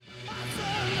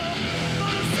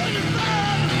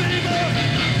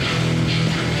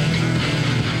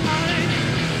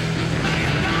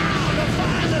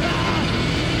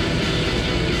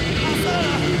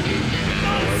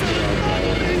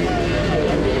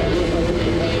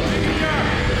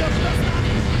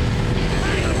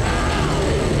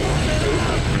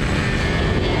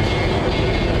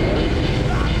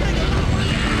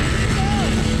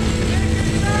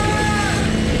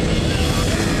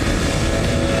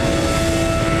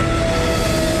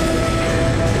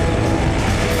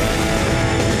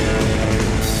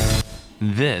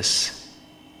This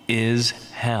is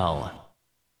hell.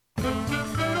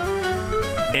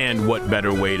 And what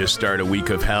better way to start a week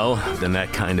of hell than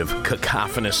that kind of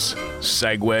cacophonous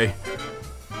segue?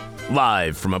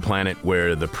 Live from a planet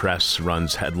where the press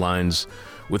runs headlines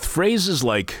with phrases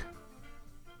like,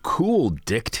 cool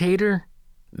dictator?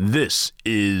 This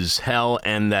is hell,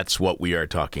 and that's what we are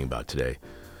talking about today.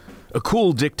 A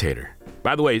cool dictator.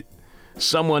 By the way,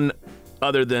 someone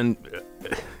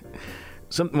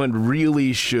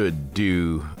really should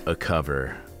do a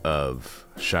cover of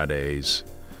Sade's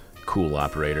Cool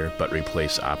Operator, but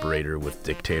replace operator with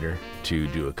dictator to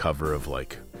do a cover of,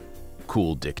 like,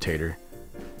 Cool Dictator.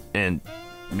 And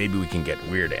maybe we can get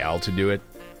Weird Al to do it.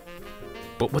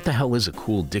 But what the hell is a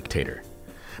cool dictator?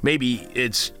 Maybe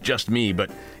it's just me,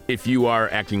 but if you are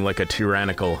acting like a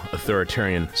tyrannical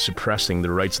authoritarian, suppressing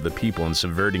the rights of the people and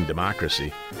subverting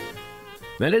democracy,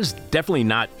 that is definitely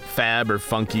not fab or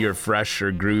funky or fresh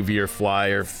or groovy or fly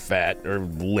or fat or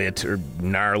lit or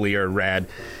gnarly or rad.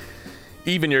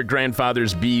 Even your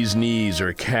grandfather's bee's knees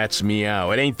or cat's meow.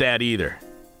 It ain't that either.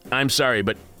 I'm sorry,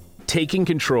 but taking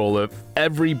control of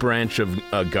every branch of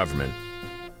government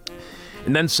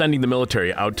and then sending the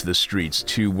military out to the streets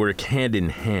to work hand in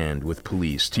hand with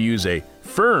police to use a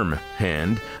firm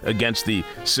hand against the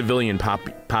civilian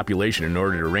population in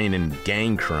order to rein in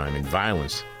gang crime and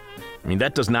violence. I mean,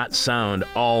 that does not sound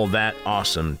all that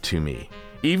awesome to me.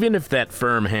 Even if that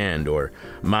firm hand, or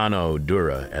mano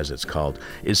dura as it's called,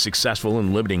 is successful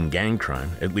in limiting gang crime,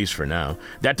 at least for now,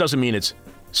 that doesn't mean it's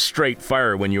straight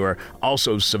fire when you are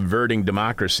also subverting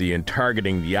democracy and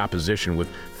targeting the opposition with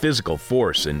physical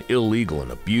force and illegal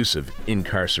and abusive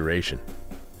incarceration.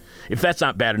 If that's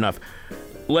not bad enough,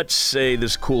 let's say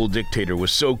this cool dictator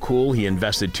was so cool he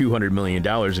invested $200 million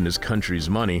in his country's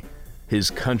money, his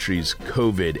country's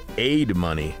COVID aid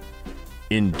money,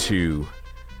 into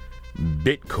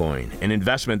Bitcoin, an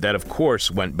investment that of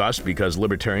course went bust because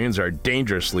libertarians are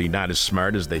dangerously not as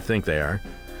smart as they think they are.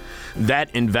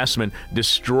 That investment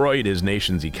destroyed his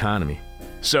nation's economy.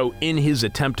 So in his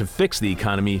attempt to fix the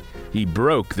economy he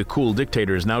broke, the cool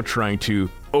dictator is now trying to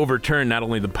overturn not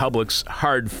only the public's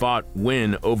hard-fought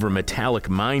win over metallic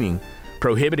mining,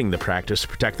 prohibiting the practice to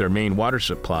protect their main water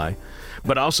supply,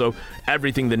 but also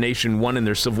everything the nation won in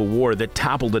their civil war that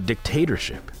toppled a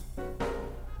dictatorship.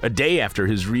 A day after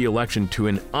his re-election to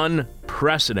an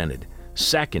unprecedented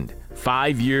second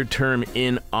 5-year term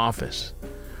in office,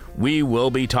 we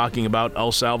will be talking about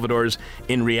El Salvador's,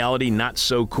 in reality not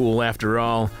so cool after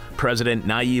all, President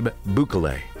Nayib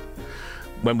Bukele,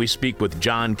 when we speak with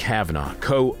John Cavanagh,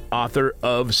 co-author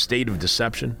of State of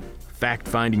Deception,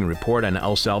 fact-finding report on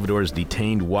El Salvador's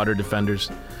detained water defenders,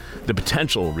 the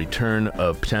potential return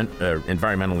of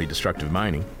environmentally destructive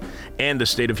mining, and the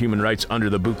state of human rights under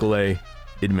the Bukele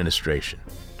administration.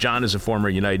 John is a former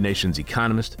United Nations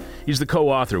economist. He's the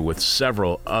co-author with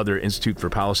several other Institute for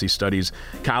Policy Studies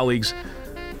colleagues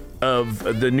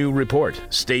of the new report,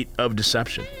 State of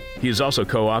Deception. He is also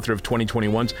co-author of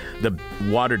 2021's The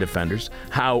Water Defenders,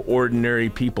 How Ordinary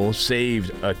People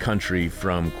Saved a Country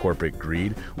from Corporate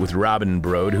Greed, with Robin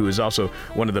Broad, who is also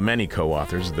one of the many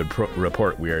co-authors of the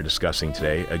report we are discussing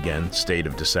today, again, State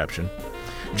of Deception.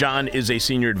 John is a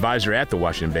senior advisor at the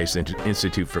Washington-based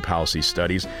Institute for Policy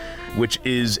Studies, which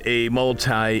is a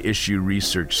multi-issue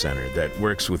research center that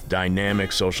works with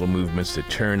dynamic social movements to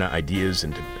turn ideas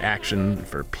into action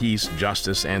for peace,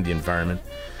 justice, and the environment.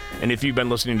 And if you've been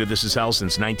listening to This Is Hell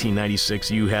since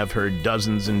 1996, you have heard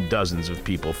dozens and dozens of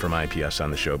people from IPS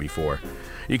on the show before.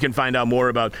 You can find out more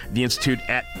about the Institute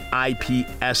at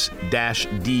ips-dc.org.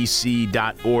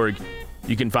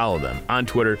 You can follow them on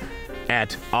Twitter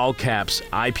at all caps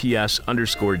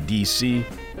IPS_DC.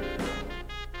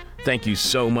 Thank you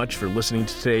so much for listening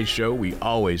to today's show. We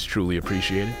always truly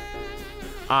appreciate it.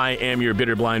 I am your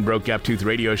bitter, blind, broke, gap tooth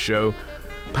radio show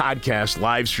podcast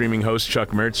live streaming host,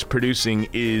 Chuck Mertz. Producing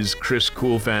is Chris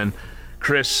Coolfan.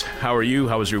 Chris, how are you?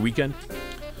 How was your weekend?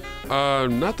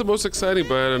 Not the most exciting,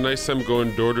 but I had a nice time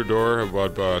going door to door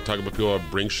about talking about people that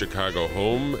bring Chicago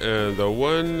home. And the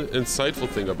one insightful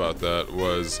thing about that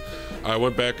was I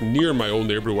went back near my old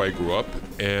neighborhood where I grew up,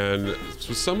 and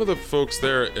so some of the folks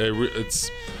there,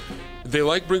 they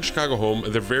like Bring Chicago Home,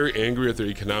 and they're very angry at their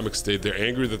economic state. They're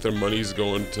angry that their money's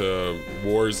going to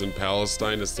wars in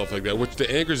Palestine and stuff like that, which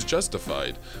the anger is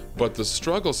justified. But the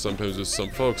struggle sometimes with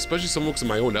some folks, especially some folks in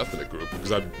my own ethnic group,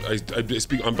 because I'm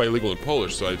bilingual in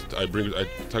Polish, so I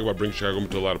talk about Bring Chicago Home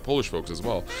to a lot of Polish folks as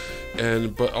well.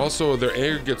 But also their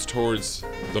anger gets towards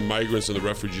the migrants and the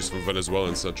refugees from Venezuela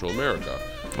and Central America.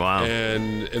 Wow.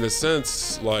 And in a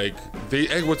sense,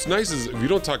 what's nice is if you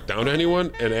don't talk down to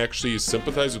anyone and actually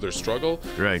sympathize with their struggle,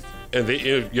 right, and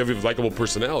you have a likable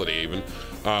personality even.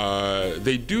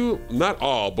 They do, not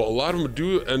all, but a lot of them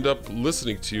do end up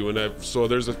listening to you. And so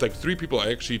there's like 3 people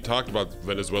I actually talked about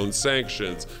Venezuelan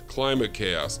sanctions, climate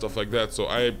chaos, stuff like that. So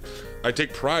I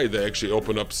take pride that actually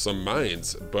open up some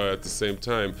minds, but at the same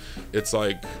time, it's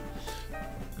like,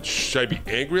 should I be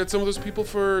angry at some of those people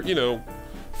for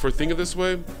thinking this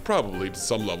way? Probably to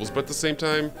some levels, but at the same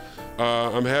time,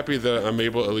 I'm happy that I'm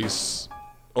able to at least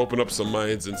open up some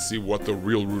minds and see what the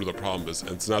real root of the problem is,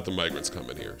 and it's not the migrants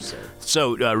coming here.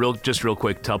 So real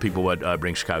quick, tell people what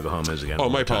Bring Chicago Home is again. Oh,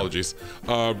 my apologies.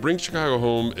 Bring Chicago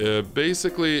Home,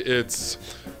 basically it's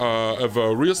if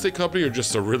a real estate company or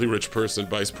just a really rich person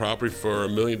buys property for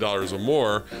 $1 million or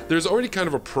more, there's already kind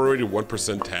of a prorated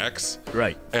 1% tax.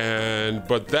 Right.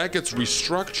 But that gets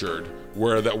restructured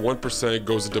where that 1%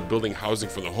 goes into building housing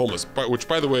for the homeless, which,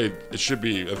 by the way, I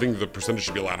think the percentage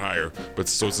should be a lot higher, but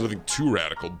so it's nothing too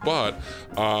radical. But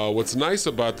what's nice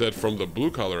about that from the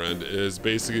blue collar end is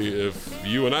basically if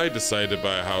you and I decide to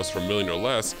buy a house for $1 million or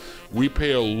less, we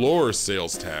pay a lower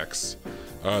sales tax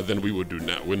than we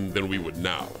would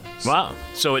now. Wow.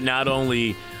 So it not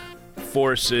only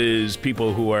forces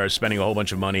people who are spending a whole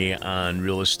bunch of money on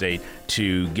real estate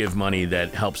to give money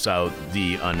that helps out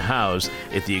the unhoused.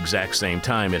 At the exact same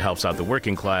time, it helps out the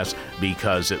working class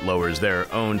because it lowers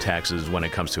their own taxes when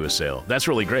it comes to a sale. That's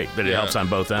really great that it helps on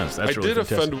both ends. That's really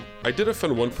fantastic. I did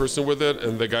offend one person with it,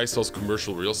 and the guy sells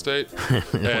commercial real estate,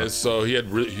 and so he had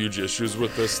really huge issues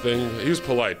with this thing. He was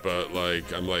polite, but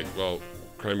I'm like, well,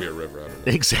 cry me a river. I don't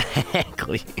know.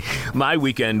 Exactly. My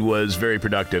weekend was very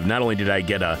productive. Not only did I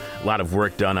get a lot of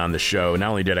work done on the show, not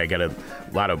only did I get a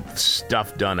lot of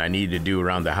stuff done I needed to do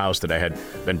around the house that I had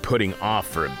been putting off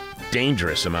for a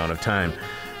dangerous amount of time,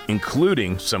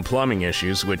 including some plumbing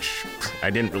issues, which I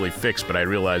didn't really fix, but I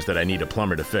realized that I need a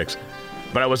plumber to fix.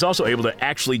 But I was also able to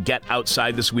actually get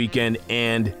outside this weekend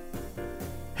and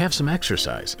have some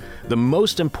exercise. The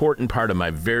most important part of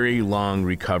my very long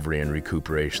recovery and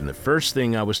recuperation, the first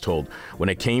thing I was told when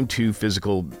it came to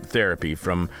physical therapy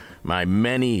from my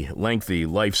many lengthy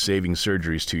life-saving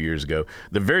surgeries 2 years ago,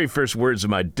 the very first words of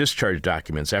my discharge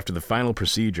documents after the final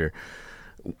procedure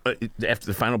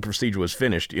was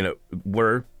finished,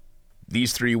 were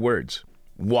these 3 words: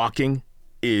 walking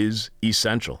is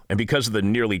essential. And because of the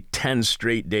nearly 10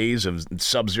 straight days of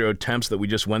sub-zero temps that we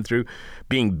just went through,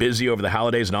 being busy over the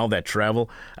holidays and all that travel,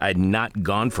 I had not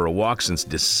gone for a walk since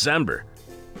December.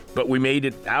 But we made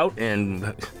it out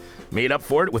and made up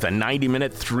for it with a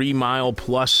 90-minute, 3-mile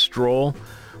plus stroll,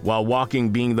 while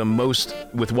walking being the most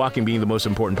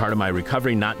important part of my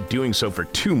recovery. Not doing so for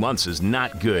 2 months is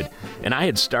not good. And I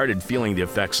had started feeling the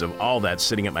effects of all that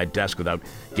sitting at my desk without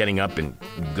getting up and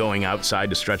going outside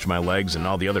to stretch my legs and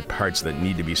all the other parts that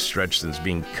need to be stretched since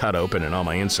being cut open and all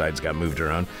my insides got moved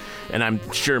around. And I'm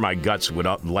sure my guts would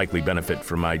likely benefit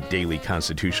from my daily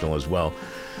constitutional as well.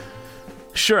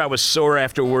 Sure, I was sore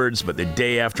afterwards, but the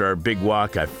day after our big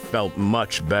walk, I felt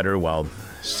much better while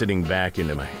sitting back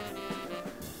into my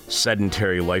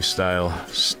sedentary lifestyle,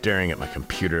 staring at my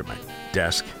computer at my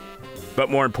desk. But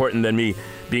more important than me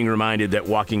being reminded that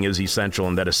walking is essential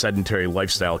and that a sedentary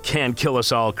lifestyle can kill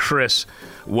us all, Chris,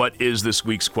 what is this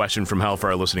week's question from hell for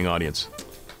our listening audience?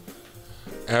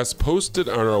 As posted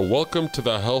on our Welcome to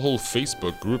the Hellhole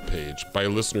Facebook group page by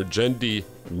listener Jen D,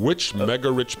 which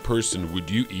mega-rich person would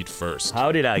you eat first?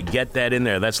 How did I get that in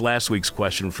there? That's last week's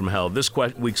question from hell. This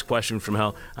week's question from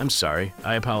hell, I'm sorry.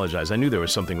 I apologize. I knew there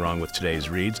was something wrong with today's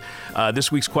reads.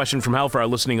 This week's question from hell for our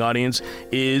listening audience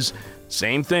is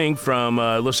same thing from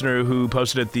a listener who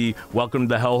posted at the Welcome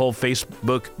to the Hellhole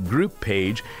Facebook group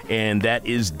page, and that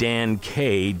is Dan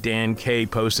K. Dan K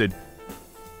posted,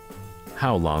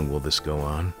 how long will this go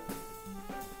on?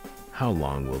 How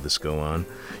long will this go on?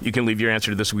 You can leave your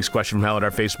answer to this week's question from hell at our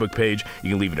Facebook page.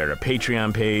 You can leave it at our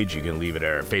Patreon page. You can leave it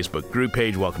at our Facebook group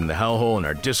page, Welcome to the Hellhole, and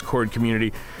our Discord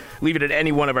community. Leave it at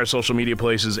any one of our social media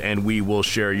places, and we will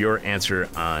share your answer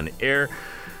on air.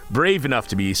 Brave enough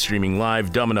to be streaming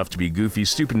live, dumb enough to be goofy,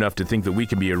 stupid enough to think that we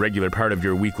can be a regular part of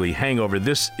your weekly hangover.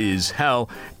 This is hell,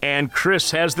 and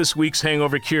Chris has this week's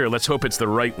hangover cure. Let's hope it's the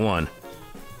right one.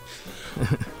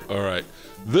 All right.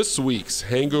 This week's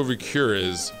hangover cure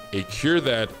is a cure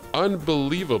that,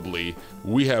 unbelievably,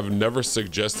 we have never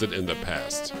suggested in the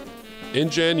past. In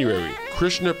January,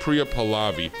 Krishna Priya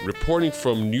Pallavi, reporting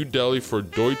from New Delhi for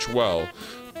Deutsche Welle,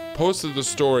 posted the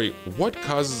story, What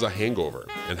Causes a Hangover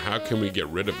and How Can We Get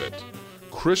Rid of It?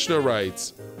 Krishna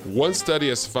writes, one study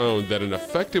has found that an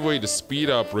effective way to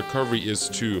speed up recovery is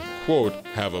to, quote,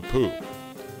 have a poo.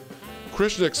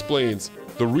 Krishna explains,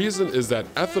 the reason is that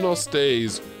ethanol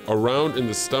stays around in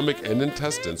the stomach and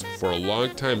intestines for a long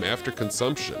time after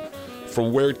consumption.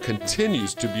 from where it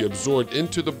continues to be absorbed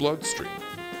into the bloodstream.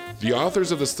 The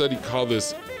authors of the study call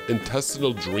this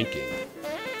intestinal drinking.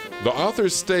 The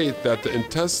authors state that the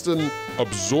intestine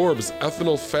absorbs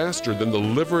ethanol faster than the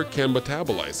liver can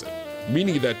metabolize it,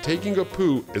 meaning that taking a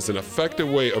poo is an effective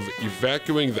way of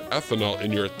evacuating the ethanol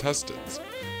in your intestines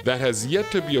that has yet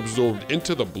to be absorbed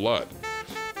into the blood.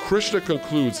 Krishna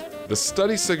concludes the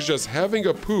study suggests having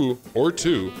a poo or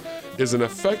two is an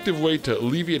effective way to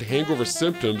alleviate hangover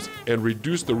symptoms and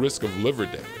reduce the risk of liver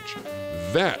damage.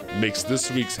 That makes this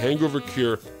week's hangover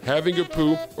cure having a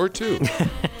poo or two.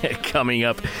 Coming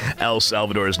up, El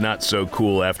Salvador is not so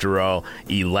cool after all,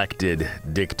 elected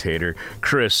dictator.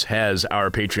 Chris has our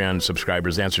Patreon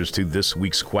subscribers' answers to this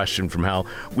week's question from hell.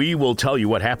 We will tell you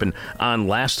what happened on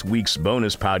last week's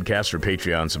bonus podcast for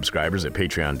Patreon subscribers at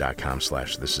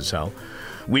patreon.com/thisishell.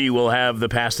 We will have the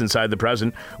past inside the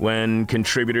present when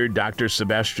contributor Dr.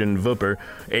 Sebastian Wupper,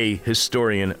 a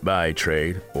historian by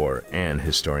trade, or an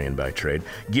historian by trade,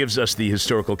 gives us the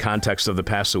historical context of the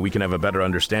past so we can have a better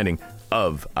understanding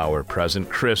of our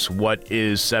present. Chris, what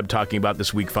is Seb talking about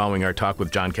this week following our talk with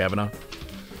John Cavanagh?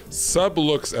 Seb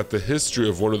looks at the history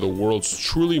of one of the world's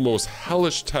truly most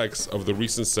hellish texts of the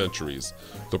recent centuries,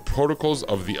 the Protocols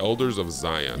of the Elders of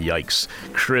Zion. Yikes.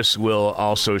 Chris will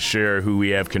also share who we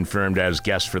have confirmed as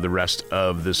guests for the rest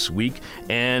of this week,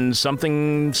 and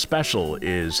something special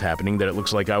is happening that it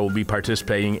looks like I will be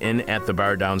participating in at the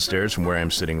bar downstairs from where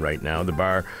I'm sitting right now, the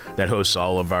bar that hosts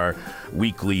all of our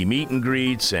weekly meet and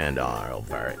greets and all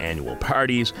of our annual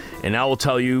parties, and I will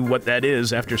tell you what that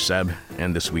is after Seb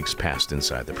and this week's Past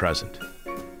Inside the Present.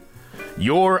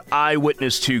 Your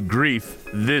eyewitness to grief.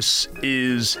 This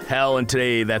is hell, and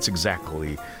today that's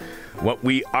exactly what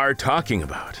we are talking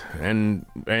about and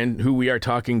who we are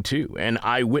talking to, an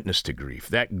eyewitness to grief,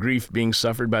 that grief being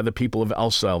suffered by the people of El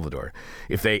Salvador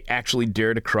if they actually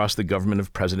dare to cross the government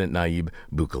of President Nayib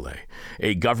Bukele,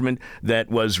 a government that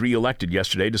was reelected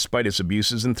yesterday despite its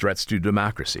abuses and threats to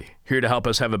democracy. Here to help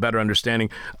us have a better understanding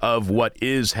of what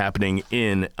is happening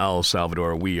in El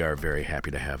Salvador, we are very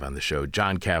happy to have on the show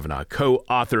John Cavanagh,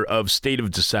 co-author of State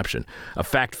of Deception, a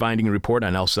fact-finding report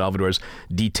on El Salvador's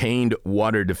detained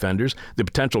water defenders, the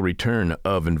potential return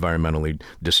of environmentally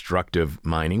destructive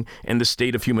mining, and the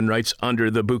state of human rights under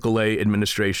the Bukele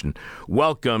administration.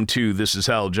 Welcome to This Is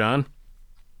Hell, John.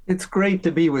 It's great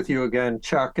to be with you again,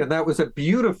 Chuck. And that was a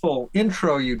beautiful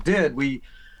intro you did.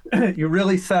 You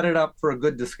really set it up for a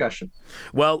good discussion.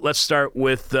 Well, let's start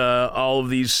with all of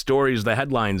these stories, the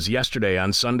headlines yesterday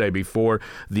on Sunday before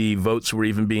the votes were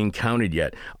even being counted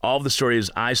yet. All of the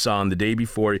stories I saw on the day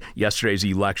before yesterday's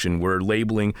election were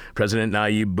labeling President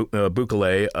Nayib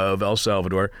Bukele of El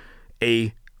Salvador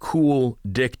a cool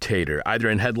dictator, either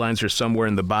in headlines or somewhere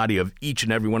in the body of each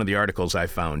and every one of the articles I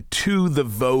found, to the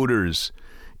voters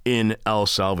in El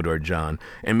Salvador, John,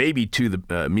 and maybe to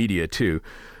the media too.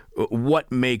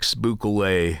 What makes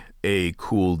Bukele a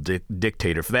cool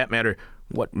dictator? For that matter,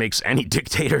 what makes any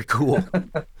dictator cool?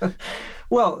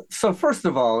 Well, so first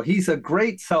of all, he's a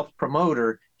great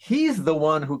self-promoter. He's the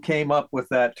one who came up with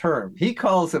that term. He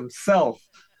calls himself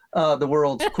the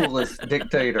world's coolest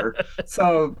dictator.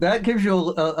 So that gives you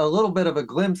a little bit of a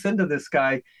glimpse into this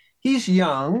guy. He's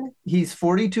young. He's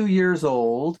 42 years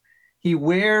old. He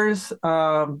wears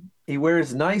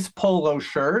nice polo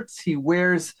shirts. He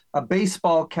wears a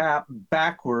baseball cap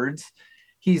backwards.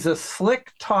 He's a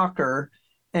slick talker,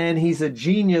 and he's a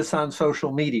genius on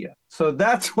social media. So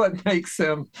that's what makes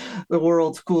him the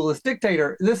world's coolest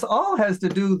dictator. This all has to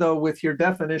do, though, with your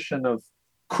definition of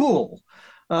cool,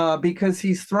 because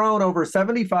he's thrown over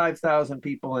 75,000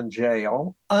 people in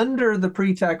jail under the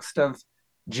pretext of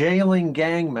jailing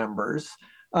gang members.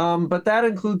 But that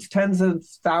includes tens of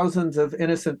thousands of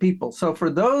innocent people. So for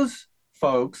those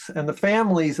folks and the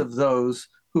families of those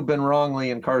who've been wrongly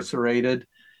incarcerated,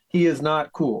 he is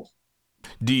not cool.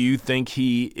 Do you think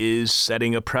he is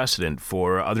setting a precedent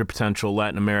for other potential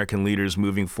Latin American leaders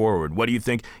moving forward? What do you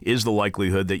think is the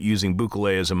likelihood that using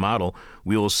Bukele as a model,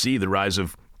 we will see the rise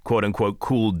of quote-unquote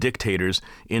cool dictators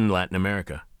in Latin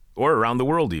America or around the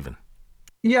world even?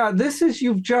 Yeah,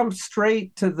 you've jumped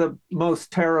straight to the most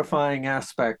terrifying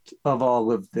aspect of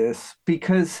all of this,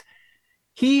 because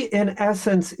he, in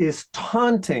essence, is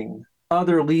taunting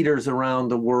other leaders around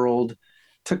the world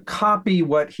to copy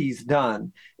what he's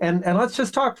done. And let's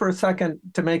just talk for a second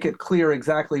to make it clear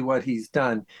exactly what he's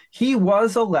done. He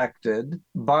was elected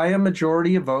by a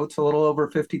majority of votes, a little over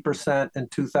 50% in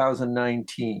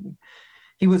 2019.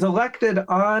 He was elected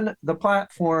on the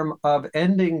platform of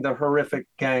ending the horrific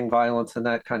gang violence in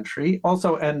that country,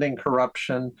 also ending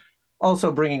corruption,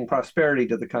 also bringing prosperity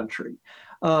to the country.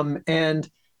 And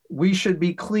we should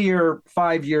be clear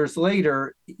 5 years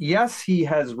later, yes, he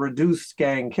has reduced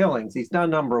gang killings. He's done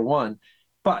number one,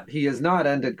 but he has not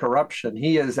ended corruption.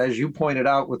 He is, as you pointed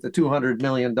out, with the $200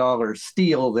 million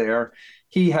steal there,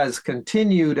 he has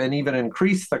continued and even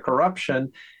increased the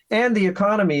corruption, and the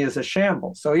economy is a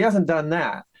shambles. So he hasn't done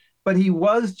that. But he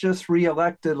was just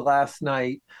reelected last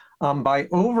night by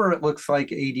over, it looks like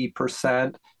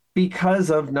 80%, because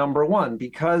of number one,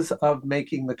 because of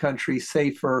making the country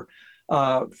safer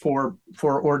for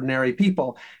ordinary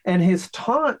people. And his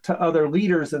taunt to other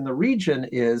leaders in the region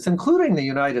is, including the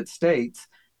United States,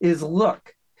 is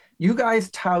look, you guys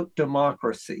tout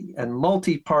democracy and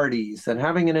multi-parties and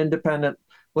having an independent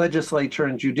legislature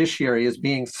and judiciary as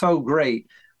being so great.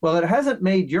 Well, it hasn't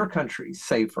made your country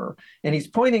safer. And he's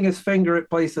pointing his finger at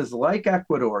places like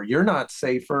Ecuador. You're not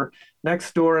safer.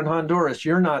 Next door in Honduras,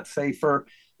 you're not safer.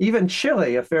 Even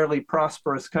Chile, a fairly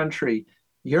prosperous country,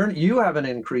 you have an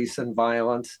increase in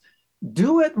violence.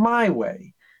 Do it my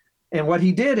way. And what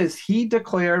he did is he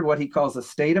declared what he calls a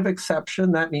state of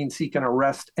exception. That means he can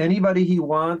arrest anybody he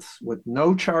wants with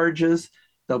no charges.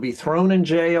 They'll be thrown in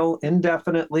jail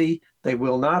indefinitely. They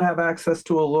will not have access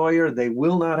to a lawyer. They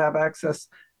will not have access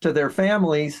to their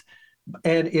families.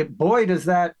 And boy, does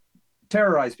that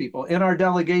terrorize people. In our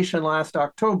delegation last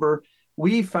October,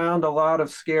 we found a lot of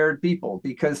scared people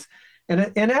because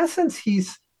in essence,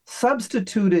 he's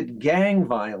substituted gang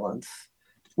violence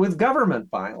with government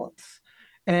violence.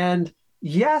 And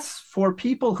yes, for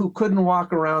people who couldn't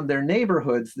walk around their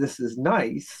neighborhoods, this is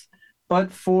nice.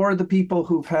 But for the people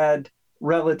who've had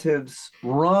relatives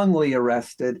wrongly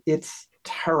arrested, it's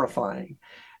terrifying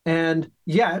and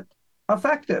yet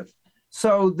effective.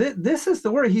 So this is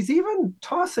the word. He's even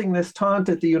tossing this taunt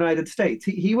at the United States.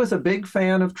 He was a big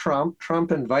fan of Trump.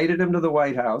 Trump invited him to the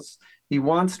White House. He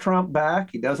wants Trump back.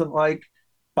 He doesn't like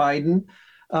Biden.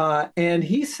 And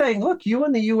he's saying, look, you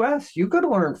in the US, you could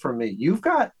learn from me. You've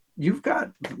got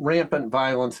rampant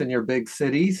violence in your big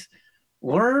cities.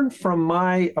 Learn from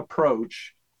my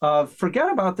approach of forget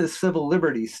about this civil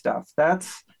liberties stuff.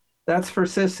 That's for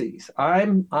sissies. I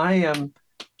am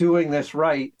doing this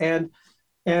right. And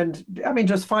I mean,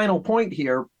 just final point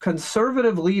here,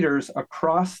 conservative leaders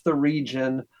across the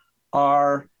region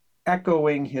are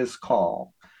echoing his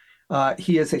call.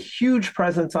 He has a huge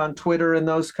presence on Twitter in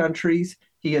those countries.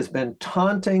 He has been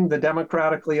taunting the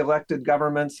democratically elected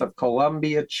governments of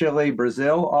Colombia, Chile,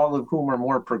 Brazil, all of whom are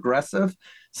more progressive,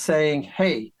 saying,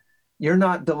 hey, you're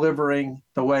not delivering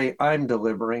the way I'm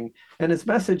delivering. And his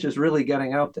message is really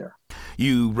getting out there.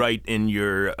 You write in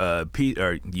your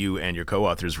you and your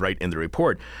co-authors write in the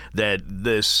report that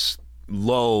this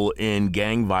lull in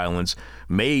gang violence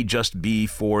may just be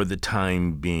for the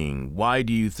time being. Why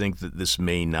do you think that this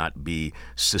may not be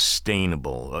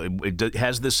sustainable?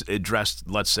 Has this addressed,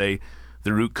 let's say,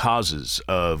 the root causes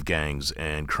of gangs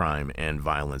and crime and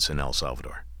violence in El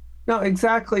Salvador? No,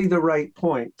 exactly the right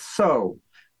point. So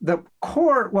the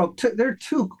core, there are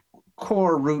two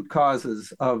core root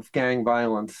causes of gang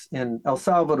violence in El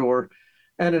Salvador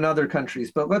and in other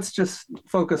countries, but let's just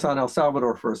focus on El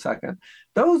Salvador for a second.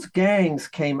 Those gangs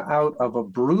came out of a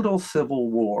brutal civil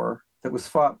war that was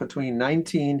fought between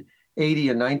 1980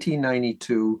 and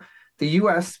 1992. The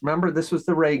US, remember, this was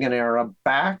the Reagan era,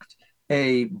 backed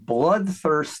a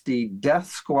bloodthirsty death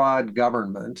squad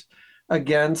government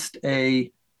against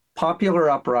a popular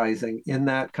uprising in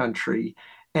that country.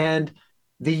 And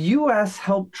the US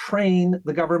helped train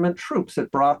the government troops. It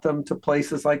brought them to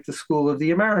places like the School of the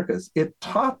Americas. It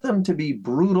taught them to be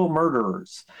brutal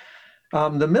murderers.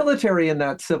 The military in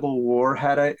that civil war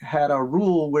had a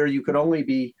rule where you could only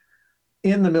be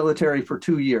in the military for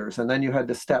 2 years, and then you had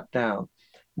to step down.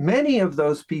 Many of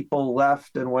those people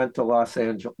left and went to Los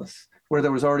Angeles, where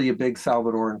there was already a big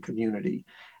Salvadoran community,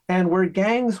 and where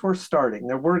gangs were starting.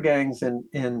 There were gangs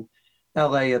in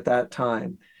LA at that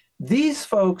time. These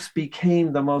folks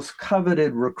became the most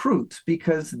coveted recruits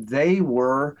because they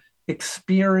were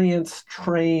experienced,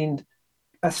 trained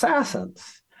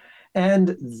assassins.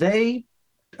 And they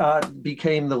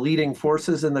became the leading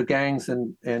forces in the gangs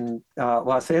in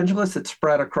Los Angeles. It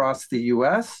spread across the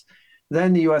US.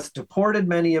 Then the US deported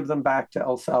many of them back to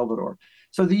El Salvador.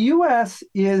 So the US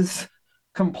is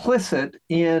complicit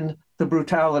in the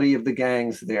brutality of the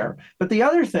gangs there. But the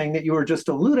other thing that you were just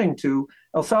alluding to,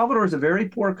 El Salvador is a very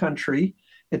poor country.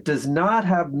 It does not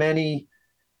have many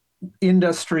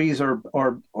industries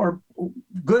or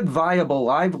good viable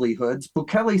livelihoods.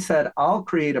 Bukele said, I'll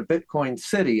create a Bitcoin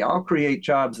city. I'll create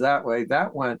jobs that way.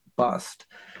 That went bust.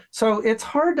 So it's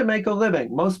hard to make a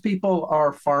living. Most people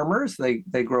are farmers. They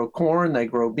grow corn, they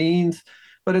grow beans,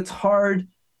 but it's hard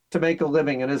to make a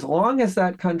living. And as long as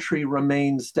that country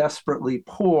remains desperately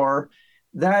poor,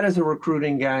 that is a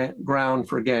recruiting ground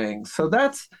for gangs. So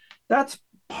that's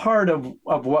part of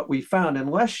what we found.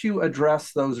 Unless you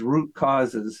address those root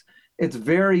causes, it's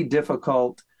very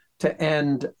difficult to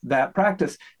end that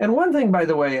practice. And one thing, by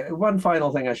the way, one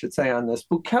final thing I should say on this,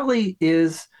 Bukele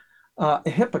is a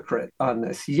hypocrite on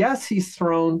this. Yes, he's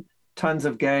thrown tons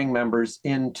of gang members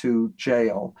into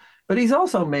jail, but he's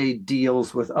also made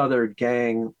deals with other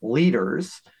gang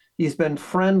leaders. He's been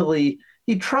friendly.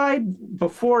 He tried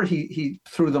before he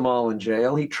threw them all in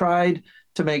jail. He tried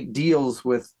to make deals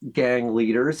with gang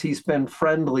leaders. He's been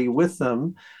friendly with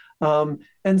them.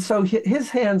 And so his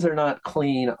hands are not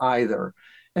clean either.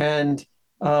 And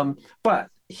but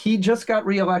he just got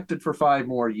reelected for 5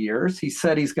 more years. He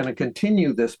said he's going to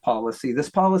continue this policy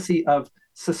of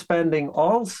suspending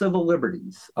all civil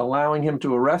liberties, allowing him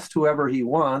to arrest whoever he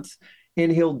wants,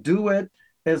 and he'll do it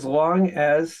as long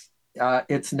as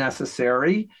it's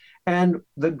necessary. And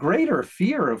the greater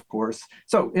fear, of course,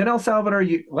 so in El Salvador,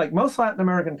 like most Latin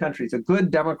American countries, a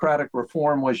good democratic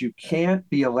reform was you can't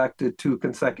be elected 2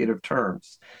 consecutive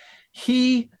terms.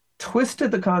 He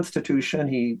twisted the Constitution.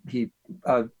 He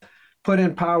put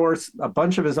in power a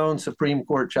bunch of his own Supreme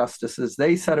Court justices.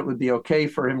 They said it would be okay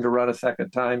for him to run a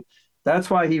second time. That's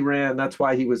why he ran. That's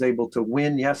why he was able to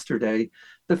win yesterday.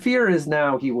 The fear is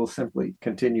now he will simply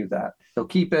continue that. He'll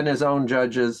keep in his own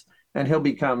judges and he'll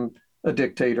become a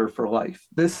dictator for life.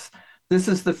 This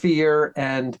is the fear,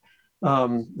 and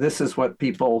this is what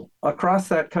people across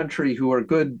that country who are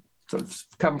good, sort of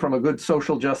come from a good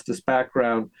social justice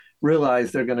background,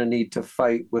 realize they're going to need to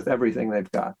fight with everything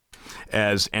they've got.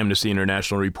 As Amnesty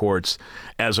International reports,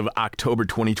 as of October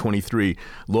 2023,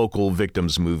 local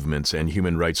victims movements and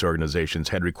human rights organizations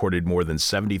had recorded more than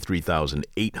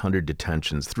 73,800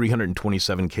 detentions,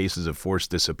 327 cases of forced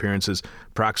disappearances,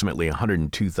 approximately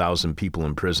 102,000 people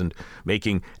imprisoned,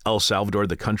 making El Salvador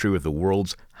the country with the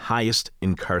world's highest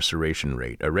incarceration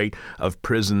rate, a rate of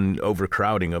prison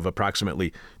overcrowding of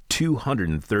approximately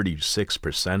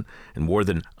 236%, and more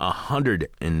than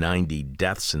 190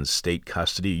 deaths in state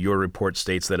custody. Your report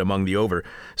states that among the over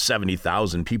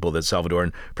 70,000 people that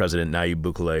Salvadoran President Nayib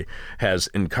Bukele has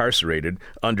incarcerated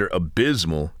under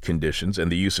abysmal conditions and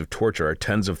the use of torture are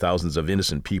tens of thousands of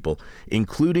innocent people,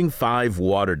 including 5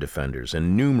 water defenders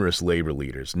and numerous labor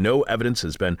leaders. No evidence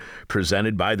has been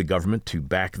presented by the government to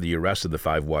back the arrest of the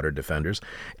 5 water defenders,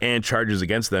 and charges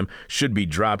against them should be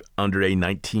dropped under a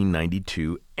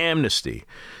 1992 amnesty.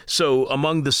 So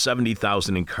among the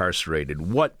 70,000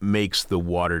 incarcerated, what makes the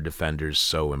water defenders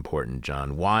so important,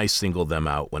 John? Why single them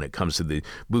out when it comes to the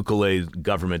Bukele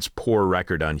government's poor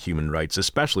record on human rights,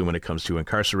 especially when it comes to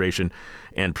incarceration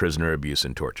and prisoner abuse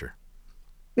and torture?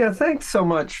 Yeah, thanks so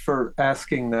much for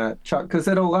asking that, Chuck, because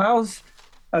it allows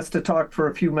us to talk for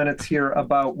a few minutes here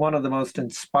about one of the most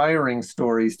inspiring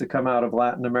stories to come out of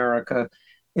Latin America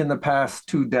in the past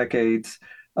 2 decades.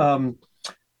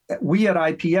 We at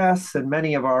IPS and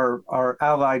many of our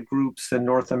allied groups in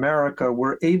North America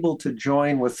were able to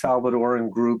join with Salvadoran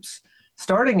groups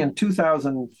starting in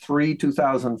 2003,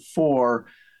 2004,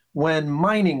 when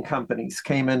mining companies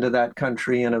came into that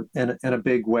country in a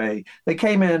big way. They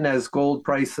came in as gold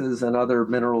prices and other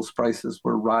minerals prices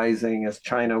were rising as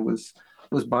China was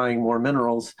buying more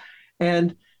minerals.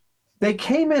 And they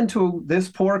came into this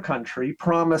poor country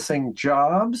promising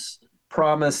jobs,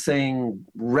 promising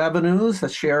revenues, a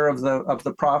share of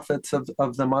the profits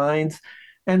of the mines.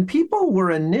 And people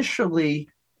were initially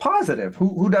positive.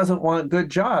 Who doesn't want good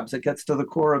jobs? It gets to the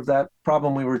core of that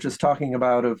problem we were just talking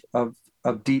about of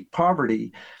deep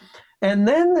poverty. And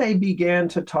then they began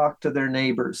to talk to their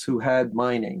neighbors who had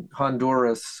mining,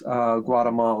 Honduras,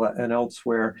 Guatemala, and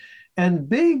elsewhere, and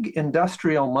big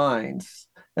industrial mines.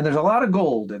 And there's a lot of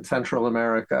gold in Central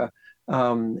America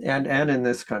and in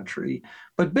this country.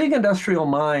 But big industrial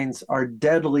mines are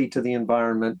deadly to the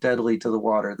environment, deadly to the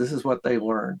water. This is what they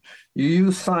learn. You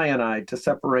use cyanide to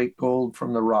separate gold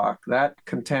from the rock. That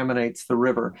contaminates the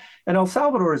river. And El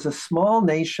Salvador is a small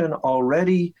nation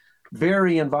already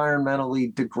very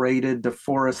environmentally degraded,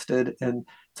 deforested, and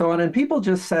so on. And people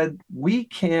just said, we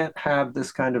can't have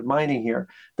this kind of mining here.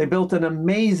 They built an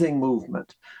amazing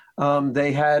movement.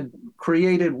 They had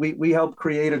created, we helped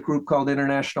create a group called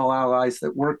International Allies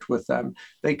that worked with them.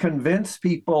 They convinced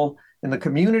people in the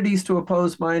communities to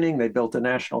oppose mining. They built a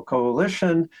national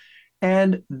coalition,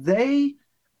 and they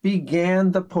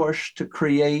began the push to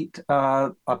create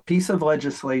a piece of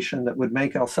legislation that would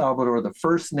make El Salvador the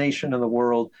first nation in the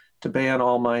world to ban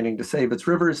all mining to save its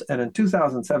rivers. And in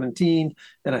 2017,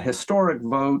 in a historic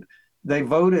vote, they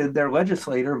voted, their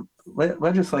legislature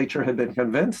had been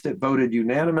convinced, it voted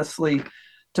unanimously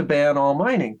to ban all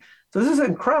mining. So this is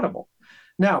incredible.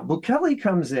 Now, Bukele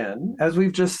comes in, as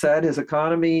we've just said, his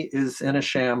economy is in a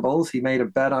shambles. He made a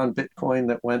bet on Bitcoin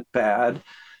that went bad.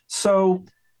 So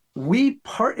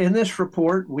in this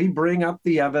report, we bring up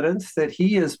the evidence that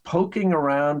he is poking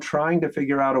around trying to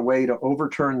figure out a way to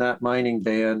overturn that mining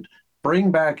ban,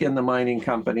 bring back in the mining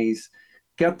companies,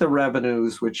 get the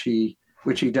revenues which he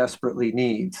desperately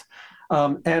needs.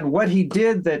 And what he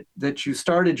did that you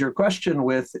started your question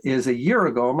with is a year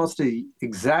ago,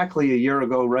 exactly a year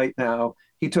ago right now,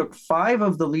 he took 5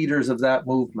 of the leaders of that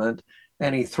movement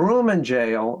and he threw them in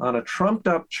jail on a trumped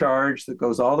up charge that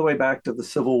goes all the way back to the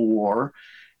Civil War.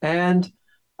 And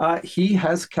he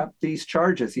has kept these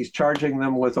charges. He's charging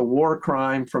them with a war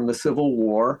crime from the Civil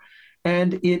War.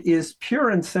 And it is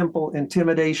pure and simple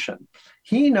intimidation.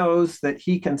 He knows that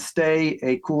he can stay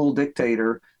a cool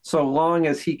dictator so long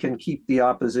as he can keep the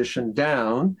opposition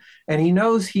down. And he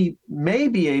knows he may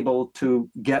be able to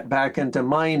get back into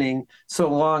mining so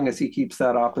long as he keeps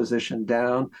that opposition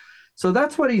down. So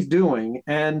that's what he's doing.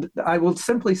 And I will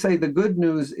simply say the good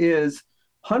news is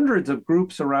hundreds of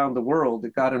groups around the world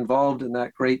that got involved in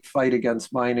that great fight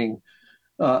against mining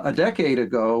a decade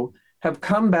ago have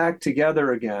come back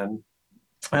together again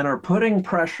and are putting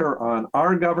pressure on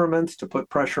our governments to put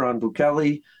pressure on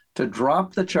Bukele to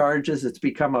drop the charges. It's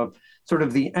become a sort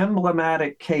of the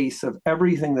emblematic case of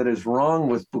everything that is wrong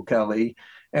with Bukele.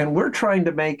 And we're trying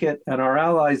to make it, and our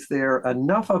allies there,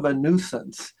 enough of a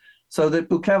nuisance so that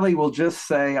Bukele will just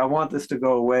say, I want this to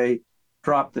go away,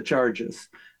 drop the charges.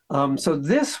 So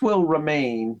this will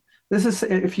remain. This is,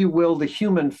 if you will, the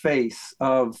human face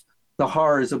of the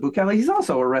horrors of Bukele. He's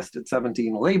also arrested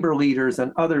 17 labor leaders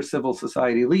and other civil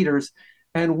society leaders.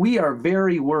 And we are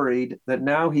very worried that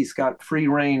now he's got free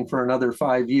reign for another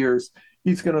 5 years.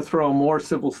 He's going to throw more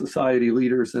civil society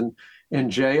leaders in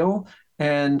jail.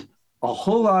 And a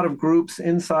whole lot of groups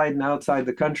inside and outside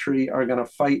the country are going to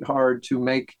fight hard to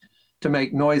make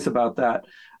noise about that.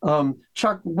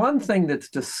 Chuck, one thing that's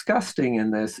disgusting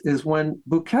in this is when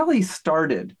Bukele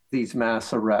started these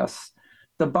mass arrests,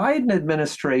 the Biden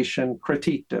administration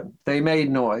critiqued him. They made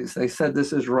noise. They said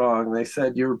this is wrong. They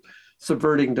said you're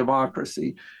subverting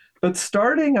democracy. But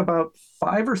starting about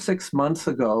 5 or 6 months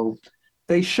ago,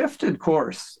 they shifted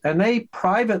course and they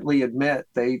privately admit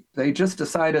they just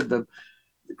decided the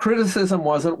criticism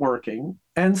wasn't working.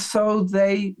 And so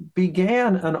they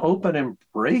began an open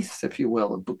embrace, if you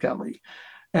will, of Bukele.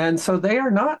 And so they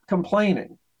are not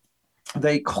complaining.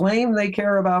 They claim they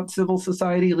care about civil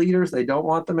society leaders. They don't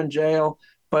want them in jail,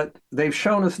 but they've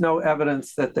shown us no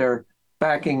evidence that they're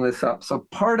backing this up. So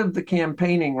part of the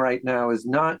campaigning right now is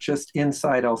not just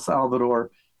inside El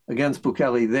Salvador against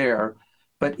Bukele there,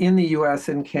 but in the US,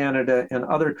 in Canada, and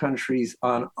other countries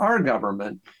on our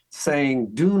government saying,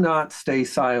 do not stay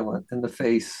silent in the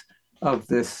face of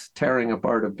this tearing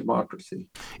apart of democracy.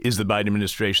 Is the Biden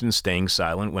administration staying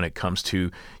silent when it comes to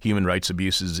human rights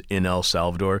abuses in El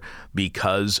Salvador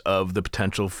because of the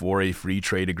potential for a free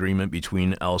trade agreement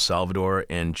between El Salvador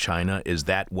and China? Is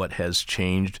that what has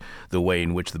changed the way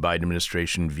in which the Biden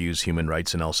administration views human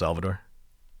rights in El Salvador?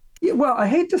 Yeah, well, I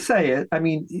hate to say it. I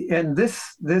mean, and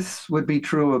this would be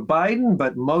true of Biden,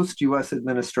 but most U.S.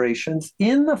 administrations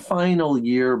in the final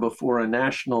year before a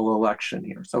national election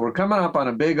here. So we're coming up on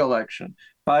a big election,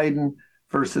 Biden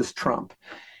versus Trump.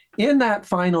 In that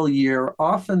final year,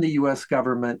 often the U.S.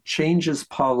 government changes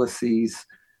policies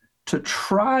to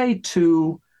try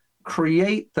to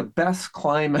create the best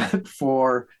climate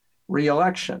for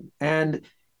reelection. And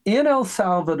in El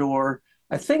Salvador,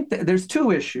 I think that there's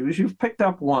 2 issues. You've picked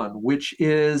up one, which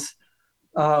is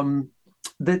that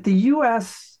the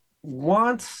U.S.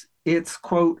 wants its,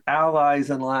 quote, allies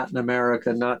in Latin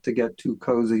America not to get too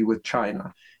cozy with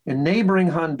China. In neighboring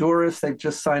Honduras, they've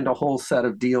just signed a whole set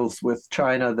of deals with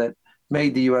China that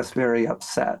made the U.S. very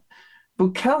upset.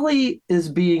 Bukele is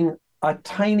being a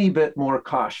tiny bit more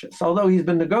cautious, although he's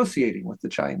been negotiating with the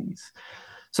Chinese.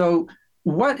 So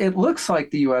what it looks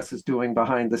like the U.S. is doing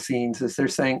behind the scenes is they're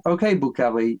saying, okay,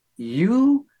 Bukele,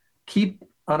 you keep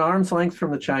an arm's length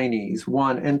from the Chinese,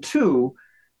 1, and 2,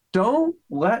 don't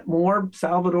let more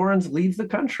Salvadorans leave the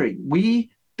country.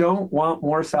 We don't want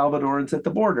more Salvadorans at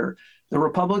the border. The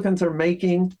Republicans are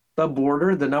making the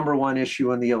border the number 1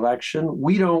 issue in the election.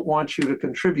 We don't want you to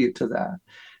contribute to that.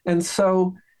 And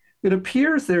so it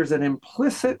appears there's an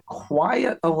implicit,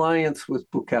 quiet alliance with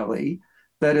Bukele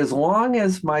that as long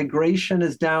as migration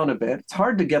is down a bit, it's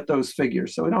hard to get those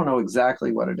figures, so we don't know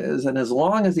exactly what it is. And as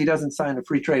long as he doesn't sign a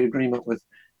free trade agreement with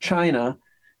China,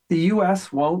 the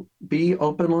U.S. won't be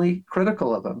openly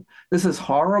critical of him. This is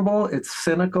horrible. It's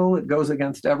cynical. It goes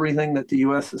against everything that the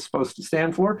U.S. is supposed to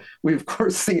stand for. We, of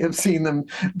course, have seen them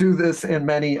do this in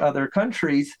many other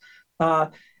countries.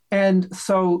 And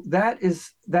so that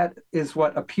is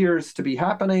what appears to be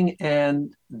happening,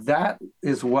 and that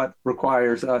is what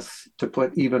requires us to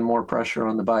put even more pressure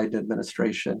on the Biden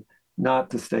administration not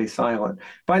to stay silent.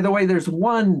 By the way, there's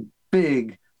one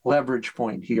big leverage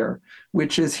point here,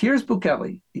 which is here's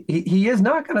Bukele. He is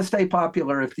not going to stay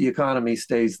popular if the economy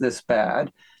stays this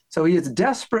bad. So he is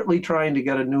desperately trying to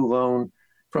get a new loan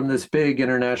from this big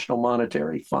International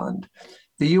Monetary Fund.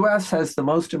 The US has the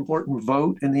most important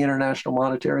vote in the International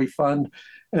Monetary Fund.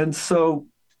 And so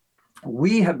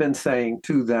we have been saying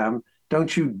to them,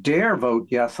 don't you dare vote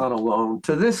yes on a loan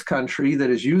to this country that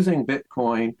is using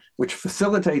Bitcoin, which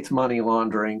facilitates money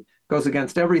laundering, goes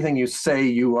against everything you say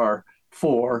you are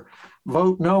for.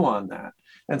 Vote no on that.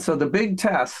 And so the big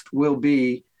test will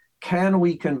be, can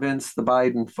we convince the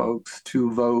Biden folks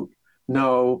to vote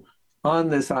no on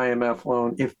this IMF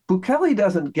loan? If Bukele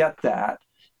doesn't get that,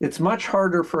 it's much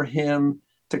harder for him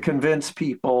to convince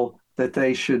people that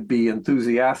they should be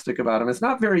enthusiastic about him. It's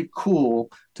not very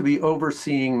cool to be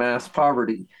overseeing mass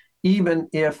poverty, even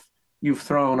if you've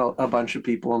thrown a bunch of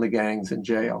people in the gangs in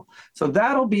jail. So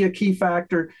that'll be a key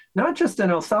factor, not just in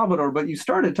El Salvador, but you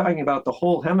started talking about the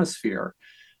whole hemisphere.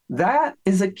 That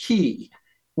is a key,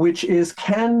 which is,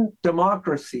 can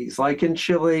democracies like in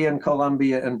Chile and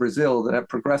Colombia and Brazil that have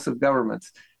progressive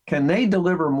governments, can they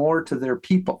deliver more to their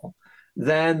people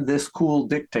than this cool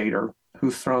dictator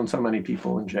who's thrown so many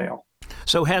people in jail?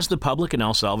 So has the public in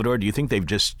El Salvador, do you think they've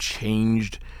just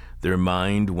changed their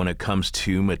mind when it comes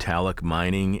to metallic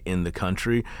mining in the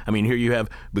country? I mean, here you have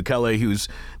Bukele, who's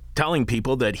telling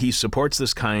people that he supports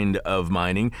this kind of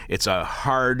mining. It's a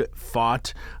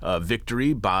hard-fought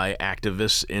victory by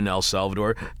activists in El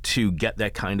Salvador to get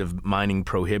that kind of mining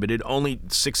prohibited only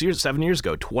 7 years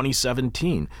ago,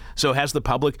 2017. So has the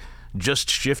public just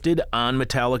shifted on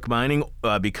metallic mining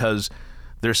because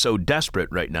they're so desperate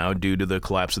right now due to the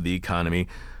collapse of the economy,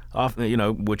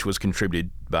 which was contributed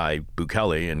by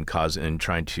Bukele and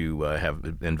trying to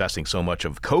have investing so much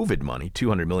of COVID money,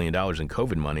 $200 million in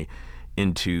COVID money,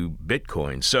 into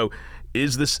Bitcoin. So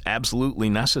is this absolutely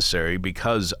necessary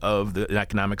because of the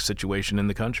economic situation in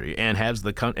the country? And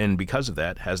and because of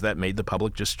that, has that made the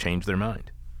public just change their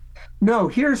mind? No,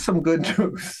 here's some good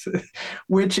news,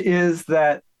 which is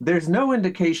that there's no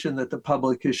indication that the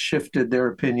public has shifted their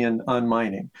opinion on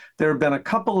mining. There have been a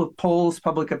couple of polls,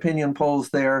 public opinion polls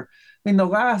there. I mean, the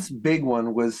last big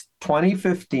one was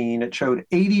 2015. It showed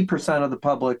 80% of the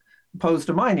public opposed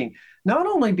to mining, not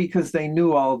only because they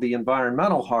knew all the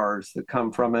environmental horrors that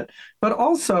come from it, but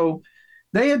also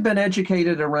they had been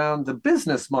educated around the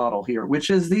business model here, which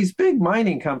is these big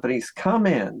mining companies come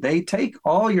in, they take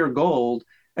all your gold,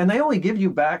 and they only give you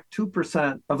back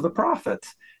 2% of the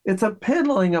profits. It's a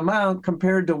piddling amount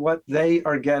compared to what they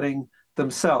are getting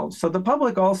themselves. So the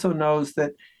public also knows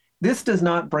that this does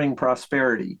not bring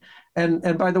prosperity.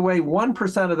 And by the way,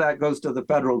 1% of that goes to the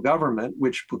federal government,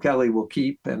 which Bukele will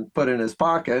keep and put in his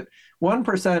pocket.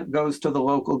 1% goes to the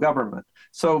local government.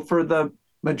 So for the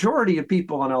majority of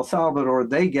people in El Salvador,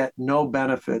 they get no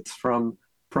benefits from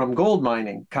gold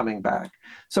mining coming back.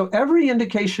 So every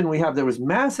indication we have, there was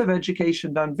massive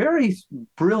education done, very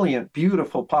brilliant,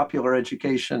 beautiful, popular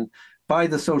education by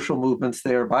the social movements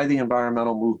there, by the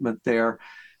environmental movement there.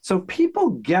 So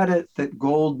people get it that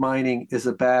gold mining is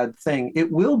a bad thing.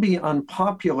 It will be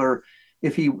unpopular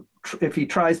if he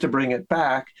tries to bring it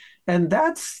back. And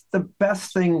that's the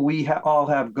best thing we all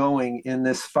have going in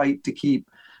this fight to keep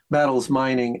metals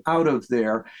mining out of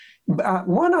there.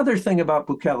 One other thing about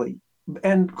Bukele,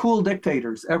 and cool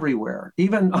dictators everywhere,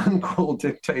 even uncool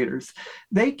dictators,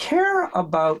 they care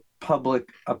about public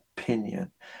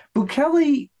opinion.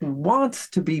 Bukele wants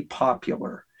to be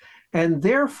popular, and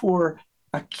therefore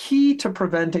a key to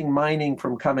preventing mining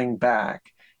from coming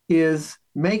back is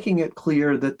making it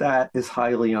clear that that is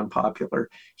highly unpopular.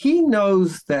 He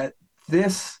knows that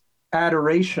this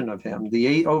adoration of him,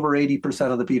 over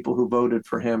 80% of the people who voted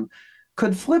for him,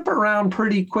 could flip around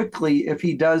pretty quickly if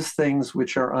he does things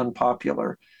which are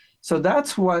unpopular. So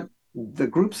that's what the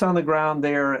groups on the ground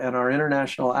there and our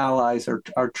international allies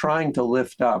are trying to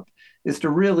lift up, is to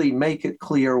really make it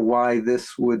clear why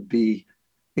this would be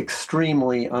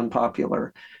extremely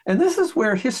unpopular. And this is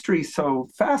where history is so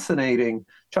fascinating,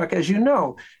 Chuck. As you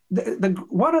know,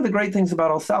 one of the great things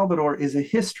about El Salvador is a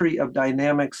history of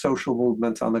dynamic social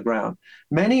movements on the ground.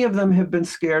 Many of them have been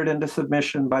scared into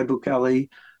submission by Bukele.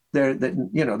 Their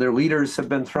leaders have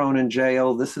been thrown in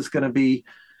jail. This is going to be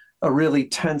a really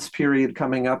tense period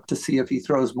coming up to see if he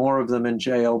throws more of them in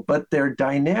jail. But they're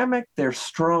dynamic, they're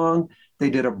strong. They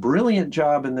did a brilliant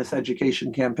job in this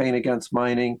education campaign against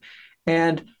mining.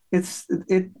 And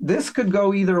this could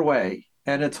go either way.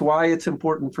 And it's why it's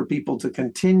important for people to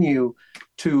continue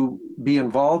to be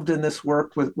involved in this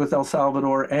work with El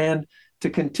Salvador and to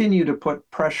continue to put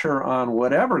pressure on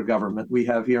whatever government we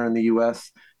have here in the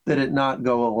US that it not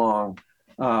go along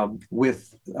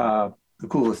with the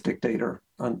coolest dictator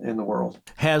in the world.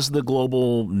 Has the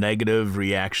global negative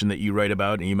reaction that you write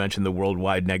about, and you mentioned the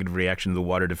worldwide negative reaction to the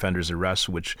water defender's arrest,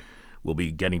 which we'll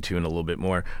be getting to in a little bit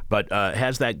more, but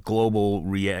has that global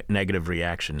negative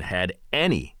reaction had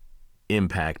any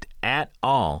impact at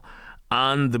all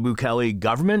on the Bukele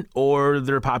government or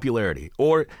their popularity?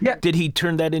 Or did he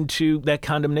turn that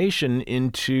condemnation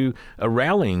into a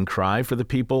rallying cry for the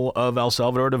people of El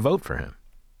Salvador to vote for him?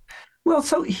 Well,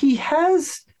 so he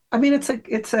has, I mean,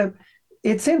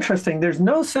 it's interesting. There's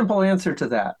no simple answer to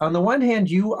that. On the one hand,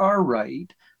 you are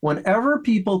right. Whenever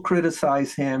people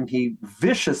criticize him, he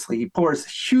pours a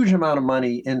huge amount of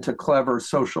money into clever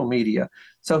social media.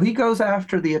 So he goes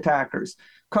after the attackers.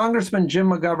 Congressman Jim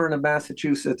McGovern of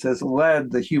Massachusetts has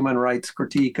led the human rights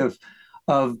critique of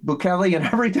Bukele, and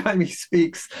every time he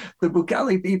speaks, the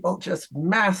Bukele people just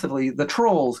massively, the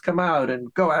trolls come out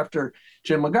and go after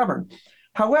Jim McGovern.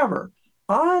 However,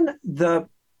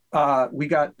 we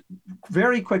got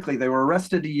very quickly, they were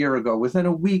arrested a year ago. Within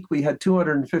a week, we had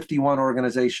 251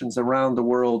 organizations around the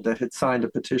world that had signed a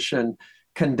petition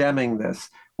condemning this.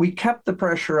 We kept the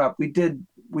pressure up. We did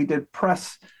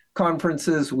press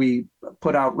conferences, we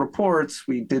put out reports,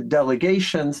 we did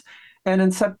delegations. And in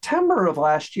September of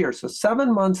last year, so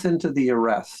 7 months into the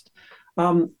arrest,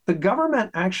 the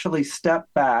government actually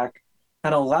stepped back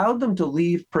and allowed them to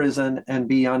leave prison and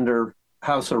be under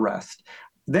house arrest.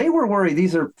 They were worried.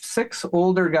 These are 6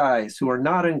 older guys who are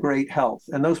not in great health,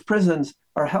 and those prisons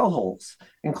are hellholes,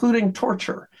 including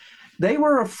torture. They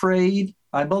were afraid,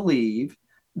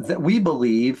 we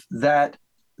believe that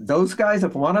those guys,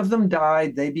 if one of them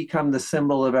died, they become the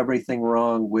symbol of everything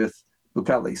wrong with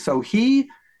Bukele. So he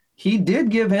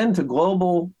did give in to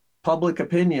global public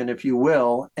opinion, if you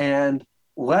will, and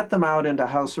let them out into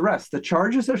house arrest. The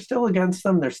charges are still against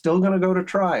them. They're still going to go to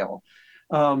trial.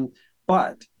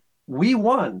 But we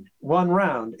won one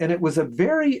round, and it was a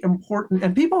very important,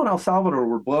 and people in El Salvador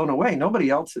were blown away.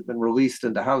 Nobody else had been released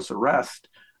into house arrest.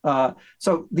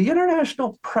 So the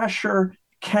international pressure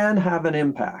can have an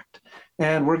impact,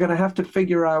 and we're going to have to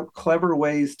figure out clever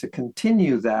ways to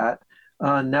continue that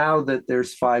now that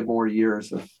there's 5 more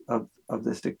years of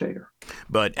this dictator.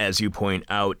 But as you point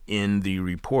out in the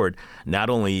report, not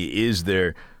only is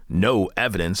there no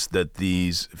evidence that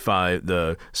the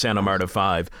Santa Marta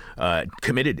Five,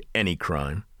 committed any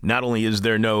crime. Not only is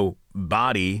there no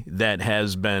body that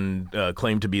has been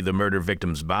claimed to be the murder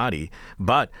victim's body,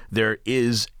 but there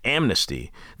is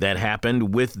amnesty that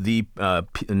happened with the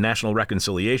National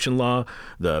Reconciliation Law,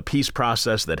 the peace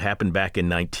process that happened back in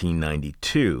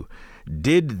 1992.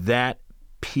 Did that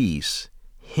peace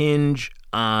hinge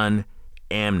on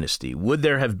amnesty? Would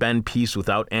there have been peace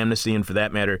without amnesty? And for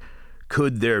that matter,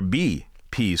 could there be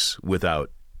peace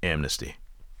without amnesty?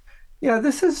 Yeah,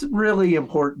 this is really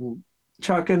important,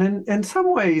 Chuck. And in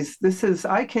some ways,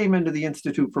 I came into the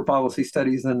Institute for Policy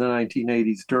Studies in the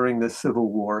 1980s during the Civil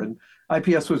War, and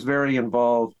IPS was very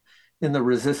involved in the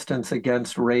resistance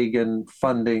against Reagan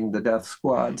funding the death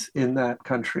squads in that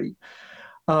country.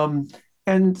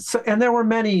 And there were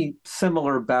many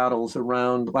similar battles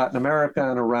around Latin America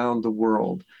and around the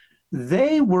world.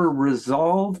 They were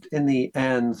resolved in the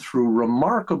end through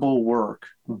remarkable work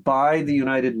by the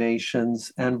United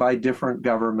Nations and by different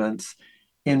governments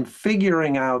in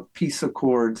figuring out peace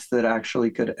accords that actually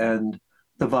could end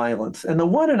the violence. And the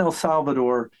one in El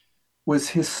Salvador was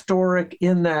historic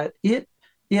in that it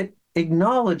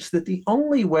acknowledged that the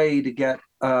only way to get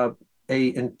a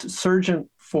insurgent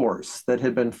force that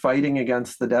had been fighting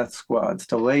against the death squads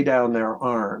to lay down their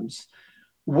arms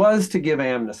was to give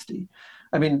amnesty.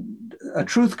 I mean, a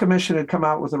Truth Commission had come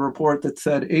out with a report that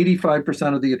said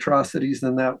 85% of the atrocities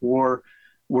in that war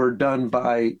were done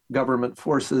by government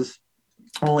forces,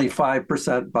 only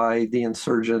 5% by the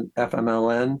insurgent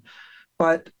FMLN.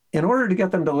 But in order to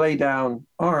get them to lay down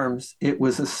arms, it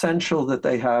was essential that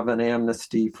they have an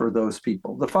amnesty for those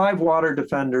people. The 5 water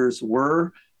defenders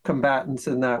were combatants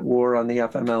in that war on the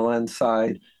FMLN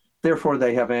side. Therefore,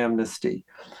 they have amnesty.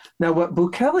 Now, what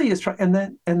Bukele is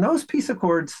trying, and those peace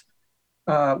accords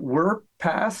were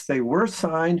passed, they were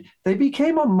signed, they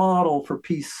became a model for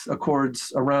peace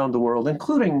accords around the world,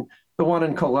 including the one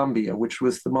in Colombia, which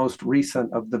was the most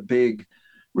recent of the big,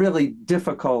 really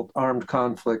difficult armed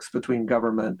conflicts between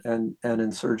government and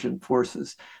insurgent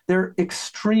forces. They're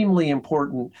extremely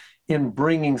important in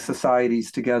bringing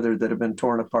societies together that have been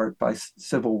torn apart by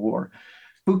civil war.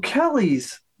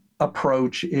 Bukele's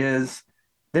approach is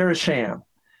they're a sham.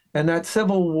 and that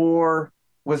civil war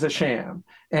was a sham,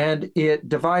 and it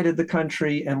divided the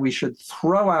country, and we should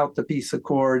throw out the peace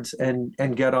accords and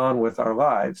get on with our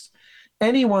lives.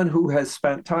 Anyone who has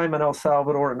spent time in El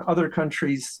Salvador and other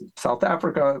countries, South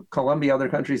Africa, Colombia, other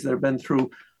countries that have been through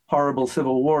horrible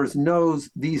civil wars, knows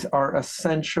these are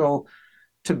essential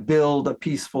to build a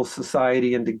peaceful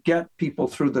society and to get people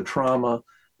through the trauma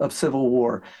of civil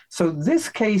war. So this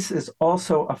case is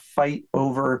also a fight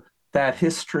over that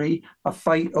history, a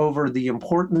fight over the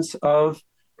importance of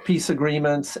peace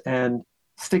agreements and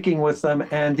sticking with them.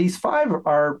 And these five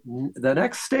are the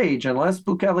next stage, unless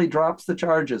Bukele drops the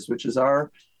charges, which is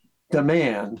our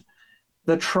demand.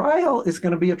 The trial is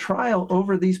going to be a trial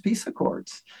over these peace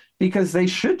accords because they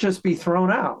should just be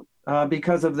thrown out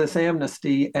because of this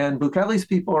amnesty. And Bukele's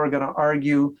people are going to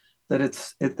argue that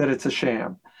it's a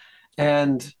sham.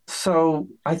 And so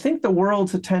I think the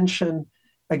world's attention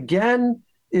again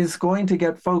is going to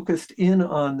get focused in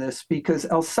on this because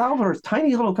El Salvador is a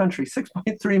tiny little country,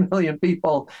 6.3 million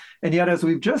people. And yet, as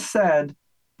we've just said,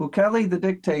 Bukele, the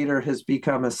dictator, has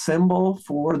become a symbol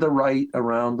for the right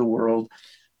around the world.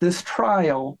 This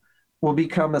trial will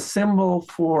become a symbol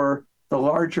for the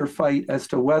larger fight as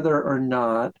to whether or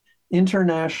not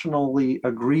internationally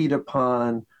agreed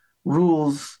upon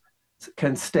rules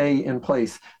can stay in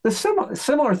place. The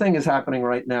similar thing is happening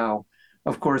right now,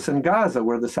 of course, in Gaza,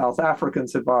 where the South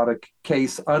Africans have brought a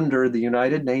case under the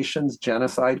United Nations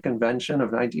Genocide Convention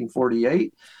of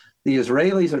 1948. The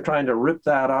Israelis are trying to rip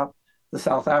that up. The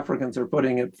South Africans are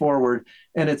putting it forward.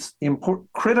 And it's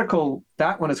critical.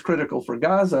 That one is critical for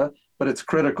Gaza, but it's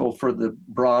critical for the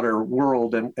broader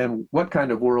world and what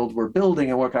kind of world we're building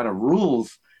and what kind of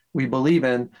rules we believe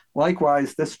in.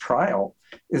 Likewise, this trial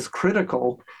is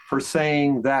critical for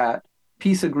saying that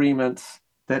peace agreements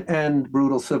that end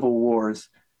brutal civil wars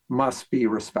must be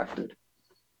respected.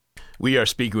 We are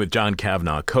speaking with John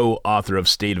Cavanagh, co-author of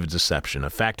State of Deception, a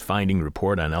fact-finding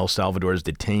report on El Salvador's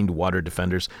detained water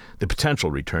defenders, the potential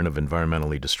return of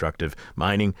environmentally destructive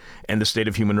mining, and the state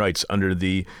of human rights under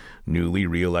the newly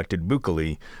re-elected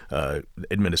Bukele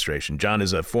administration. John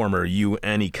is a former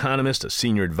UN economist, a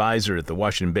senior advisor at the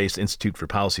Washington-based Institute for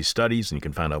Policy Studies, and you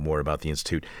can find out more about the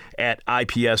Institute at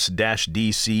ips-dc.org.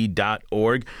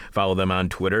 Follow them on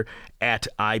Twitter at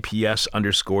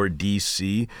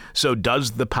IPS_DC. So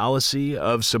does the policy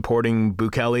of supporting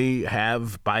Bukele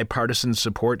have bipartisan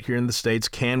support here in the States?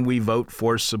 Can we vote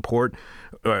for support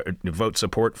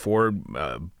for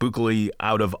Bukele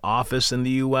out of office in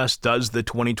the U.S.? Does the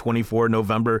 2024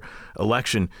 November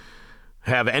election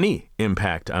have any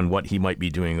impact on what he might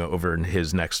be doing over in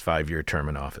his next 5-year term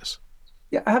in office?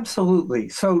 Yeah, absolutely.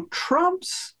 So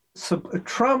if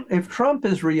Trump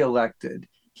is reelected,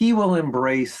 he will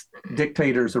embrace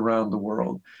dictators around the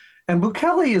world. And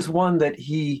Bukele is one that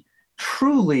he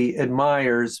truly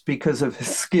admires because of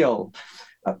his skill.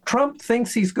 Trump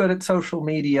thinks he's good at social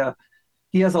media.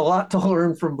 He has a lot to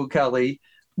learn from Bukele,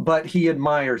 but he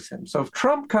admires him. So if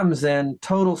Trump comes in,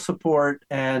 total support,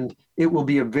 and it will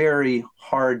be a very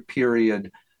hard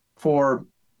period for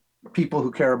people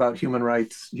who care about human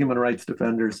rights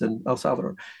defenders in El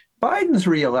Salvador. Biden's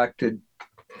reelected.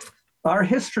 Our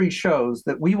history shows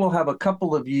that we will have a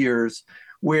couple of years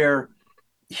where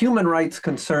human rights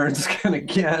concerns can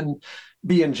again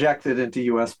be injected into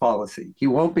U.S. policy. He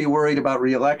won't be worried about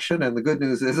reelection, and the good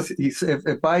news is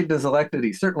if Biden is elected,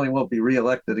 he certainly won't be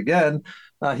reelected again.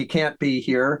 He can't be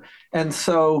here. And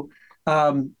so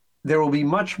there will be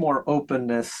much more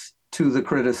openness to the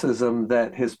criticism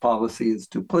that his policy is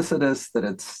duplicitous,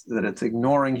 that it's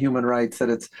ignoring human rights,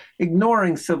 that it's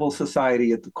ignoring civil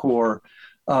society at the core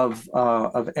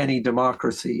of any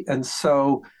democracy. And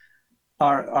so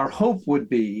our hope would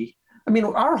be,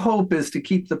 our hope is to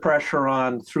keep the pressure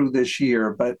on through this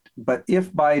year, but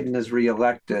if Biden is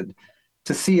reelected,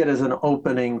 to see it as an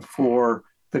opening for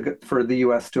the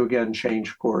U.S. to again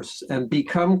change course and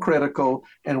become critical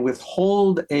and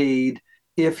withhold aid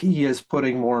if he is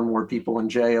putting more and more people in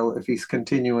jail, if he's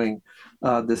continuing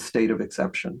this state of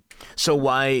exception. So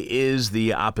why is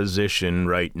the opposition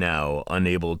right now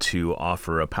unable to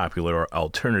offer a popular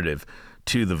alternative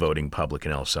to the voting public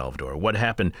in El Salvador? What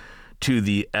happened to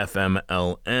the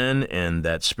FMLN and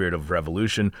that spirit of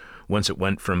revolution once it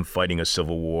went from fighting a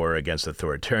civil war against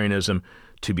authoritarianism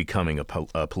to becoming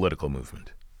a political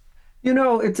movement?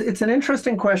 It's an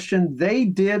interesting question. They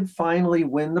did finally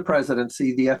win the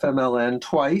presidency, the FMLN,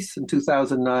 twice in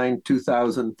 2009,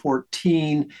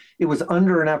 2014. It was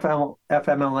under an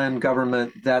FMLN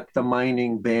government that the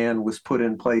mining ban was put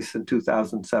in place in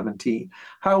 2017.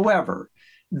 However,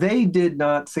 they did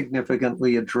not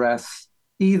significantly address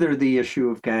either the issue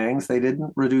of gangs. They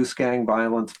didn't reduce gang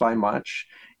violence by much.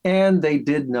 and they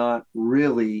did not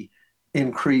really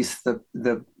increase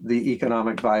the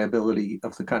economic viability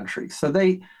of the country. So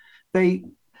they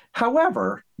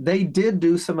however, they did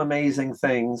do some amazing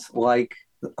things like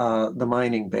the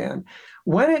mining ban.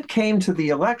 When it came to the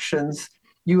elections,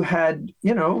 you had,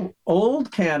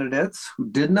 old candidates who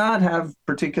did not have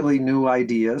particularly new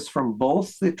ideas from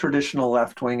both the traditional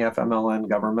left-wing FMLN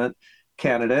government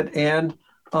candidate and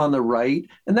on the right.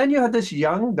 And then you had this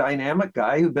young, dynamic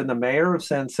guy who'd been the mayor of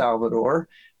San Salvador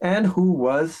and who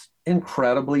was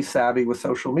incredibly savvy with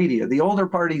social media. The older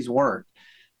parties weren't.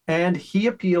 And he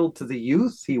appealed to the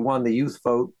youth. He won the youth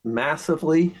vote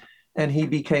massively, and he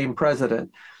became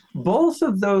president. Both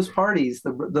of those parties,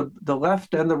 the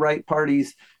left and the right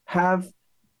parties, have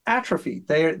atrophied.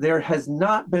 There has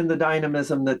not been the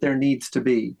dynamism that there needs to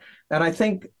be. And I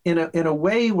think in a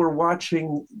way, we're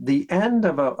watching the end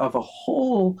of a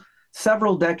whole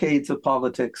several decades of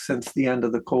politics since the end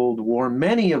of the Cold War.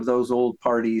 Many of those old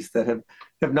parties that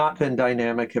have not been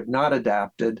dynamic, have not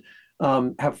adapted,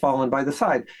 have fallen by the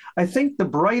side. I think the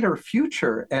brighter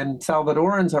future, and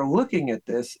Salvadorans are looking at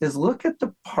this, is look at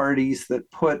the parties that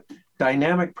put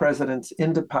dynamic presidents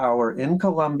into power in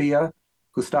Colombia,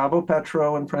 Gustavo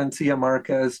Petro and Francia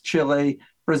Marquez, Chile,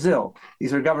 Brazil.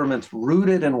 These are governments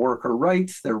rooted in worker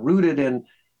rights. They're rooted in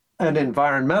an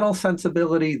environmental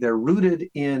sensibility. They're rooted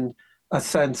in a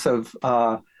sense of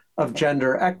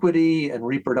gender equity and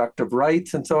reproductive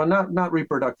rights, and so on. Not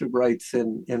reproductive rights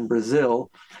in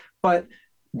Brazil, but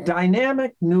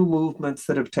dynamic new movements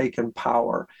that have taken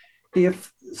power.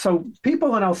 If so,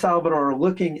 people in El Salvador are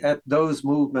looking at those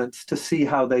movements to see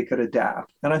how they could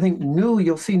adapt. And I think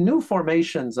you'll see new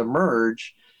formations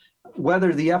emerge.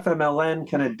 Whether the FMLN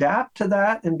can adapt to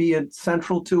that and be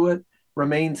central to it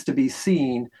remains to be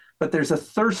seen. But there's a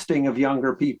thirsting of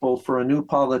younger people for a new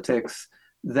politics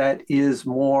that is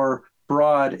more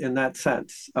broad in that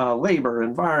sense. Labor,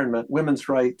 environment, women's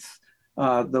rights,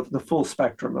 the full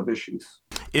spectrum of issues.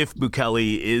 If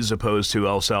Bukele is opposed to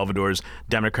El Salvador's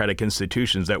democratic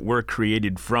institutions that were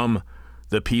created from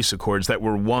the peace accords that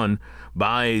were won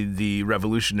by the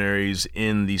revolutionaries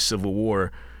in the Civil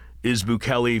War, is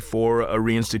Bukele for a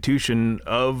reinstitution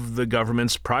of the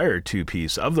governments prior to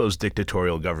peace, of those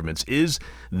dictatorial governments? Is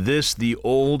this the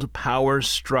old power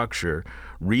structure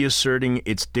reasserting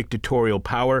its dictatorial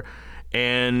power?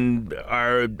 And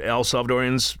are El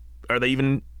Salvadorians, are they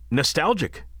even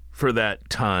nostalgic for that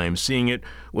time, seeing it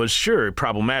was sure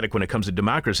problematic when it comes to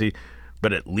democracy,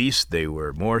 but at least they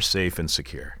were more safe and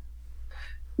secure?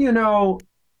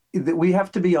 We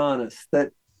have to be honest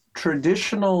that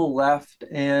traditional left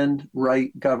and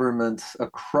right governments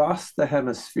across the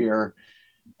hemisphere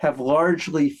have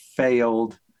largely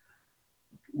failed,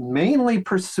 mainly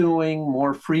pursuing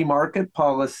more free market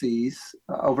policies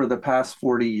over the past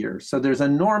 40 years. So there's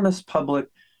enormous public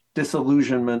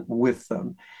disillusionment with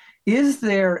them. Is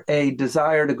there a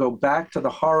desire to go back to the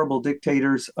horrible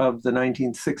dictators of the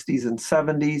 1960s and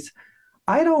 70s?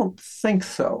 I don't think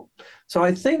so. So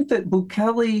I think that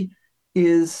Bukele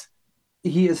is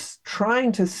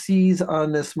trying to seize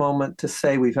on this moment to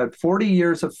say, we've had 40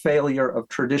 years of failure of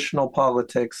traditional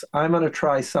politics. I'm going to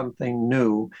try something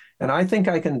new. And I think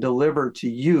I can deliver to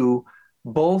you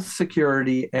both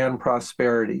security and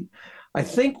prosperity. I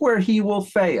think where he will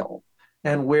fail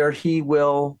and where he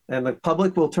will, and the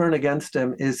public will turn against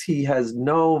him, is he has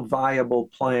no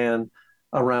viable plan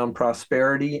around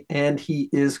prosperity, and he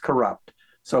is corrupt.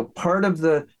 So part of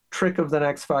the trick of the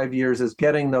next 5 years is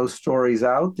getting those stories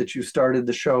out that you started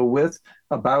the show with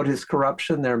about his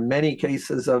corruption. There are many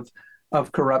cases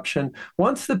of corruption.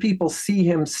 Once the people see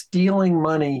him stealing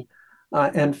money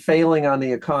and failing on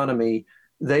the economy,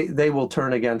 they will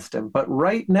turn against him. But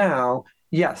right now,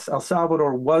 yes, El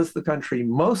Salvador was the country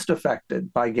most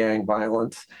affected by gang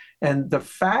violence. And the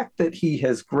fact that he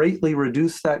has greatly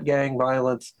reduced that gang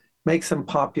violence makes him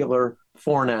popular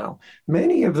for now.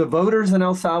 Many of the voters in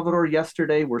El Salvador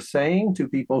yesterday were saying to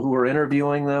people who were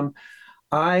interviewing them,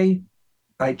 I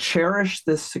cherish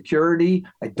this security.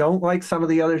 I don't like some of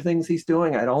the other things he's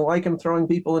doing. I don't like him throwing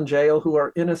people in jail who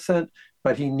are innocent,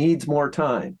 but he needs more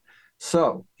time.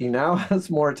 So he now has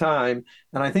more time,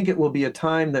 and I think it will be a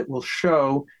time that will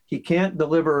show he can't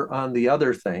deliver on the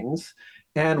other things.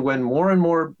 And when more and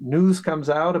more news comes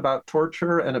out about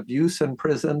torture and abuse in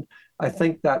prison, I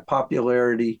think that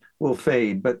popularity will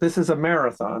fade. But this is a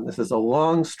marathon. This is a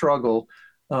long struggle,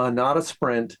 not a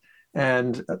sprint.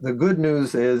 And the good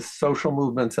news is social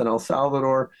movements in El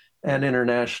Salvador and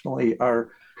internationally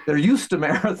they're used to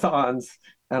marathons,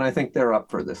 and I think they're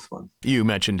up for this one. You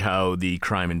mentioned how the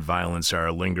crime and violence are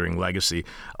a lingering legacy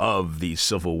of the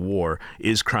Civil War.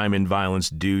 Is crime and violence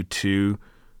due to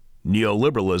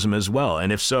neoliberalism as well?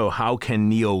 And if so, how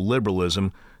can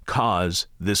neoliberalism cause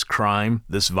this crime,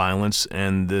 this violence,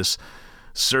 and this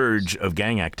surge of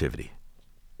gang activity?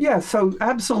 Yeah, so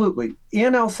absolutely.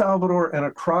 In El Salvador and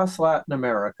across Latin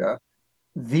America,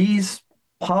 these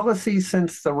policies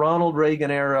since the Ronald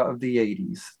Reagan era of the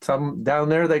 80s, some down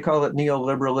there they call it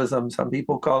neoliberalism, some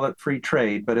people call it free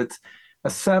trade, but it's a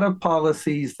set of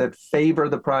policies that favor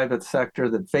the private sector,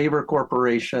 that favor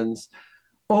corporations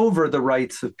over the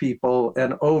rights of people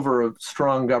and over a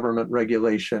strong government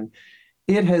regulation.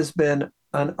 It has been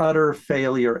an utter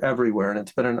failure everywhere, and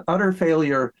it's been an utter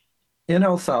failure in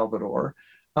El Salvador.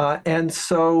 And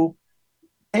so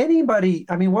anybody,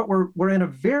 I mean, what we're in a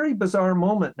very bizarre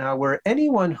moment now where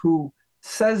anyone who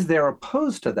says they're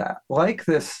opposed to that, like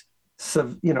this,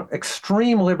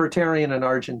 extreme libertarian in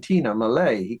Argentina,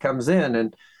 Milei, he comes in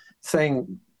and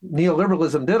saying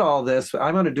neoliberalism did all this,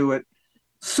 I'm going to do it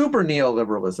super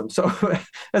neoliberalism. So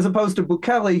as opposed to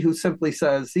Bukele, who simply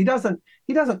says he doesn't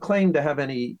claim to have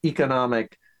any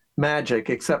economic magic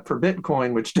except for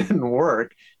Bitcoin, which didn't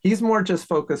work. He's more just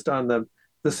focused on the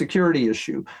security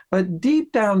issue. But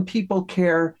deep down, people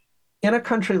care in a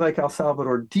country like El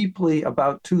Salvador deeply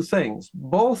about two things,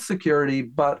 both security,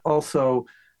 but also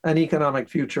an economic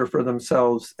future for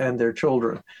themselves and their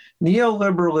children.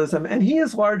 Neoliberalism, and he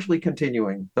is largely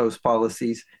continuing those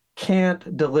policies,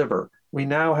 can't deliver. We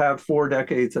now have 4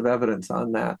 decades of evidence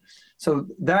on that. So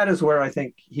that is where I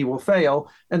think he will fail.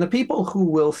 And the people who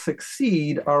will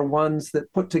succeed are ones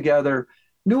that put together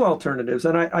new alternatives.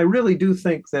 And I really do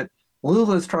think that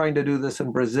Lula's trying to do this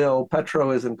in Brazil.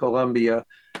 Petro is in Colombia.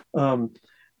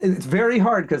 It's very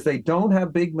hard because they don't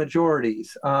have big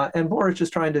majorities. And Boric is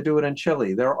trying to do it in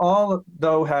Chile. They're all,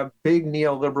 though, have big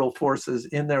neoliberal forces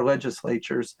in their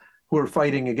legislatures who are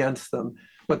fighting against them.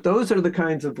 But those are the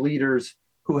kinds of leaders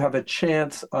who have a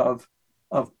chance of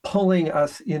pulling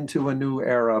us into a new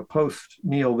era,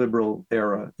 post-neoliberal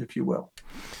era, if you will.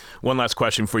 One last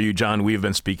question for you, John. We've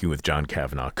been speaking with John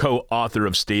Cavanagh, co-author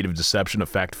of State of Deception, a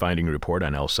fact-finding report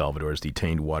on El Salvador's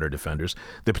detained water defenders,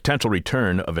 the potential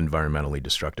return of environmentally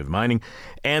destructive mining,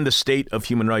 and the state of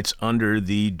human rights under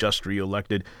the just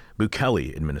re-elected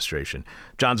Bukele administration.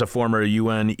 John's a former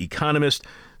UN economist,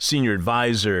 senior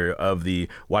advisor of the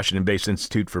Washington-based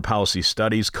Institute for Policy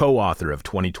Studies, co-author of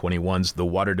 2021's The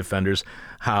Water Defenders,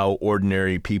 How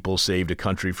Ordinary People Saved a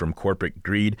Country from Corporate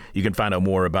Greed. You can find out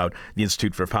more about the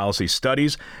Institute for Policy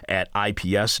Studies at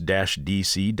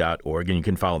ips-dc.org, and you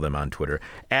can follow them on Twitter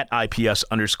at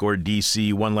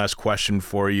IPS_DC. One last question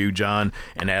for you, John,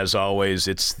 and as always,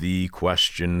 it's the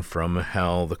question from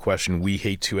hell, the question we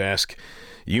hate to ask.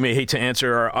 You may hate to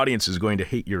answer. Our audience is going to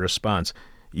hate your response.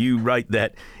 You write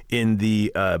that in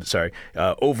the,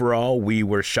 overall, we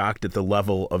were shocked at the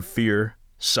level of fear,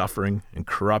 suffering, and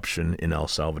corruption in El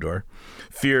Salvador.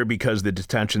 Fear because the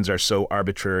detentions are so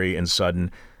arbitrary and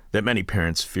sudden that many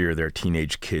parents fear their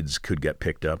teenage kids could get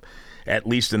picked up. At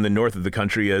least in the north of the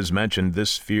country, as mentioned,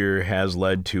 this fear has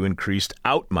led to increased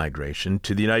out-migration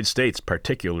to the United States,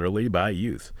 particularly by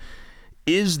youth.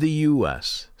 Is the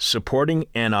U.S. supporting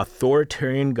an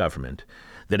authoritarian government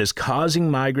that is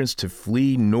causing migrants to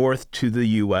flee north to the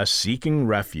U.S. seeking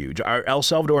refuge? Are El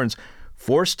Salvadorans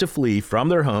forced to flee from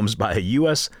their homes by a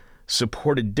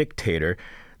U.S.-supported dictator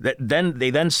that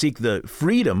they then seek the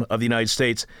freedom of the United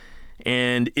States?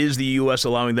 And is the U.S.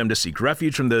 allowing them to seek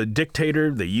refuge from the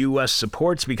dictator the U.S.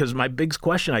 supports? Because my big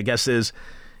question, I guess, is,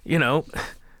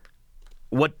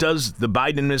 what does the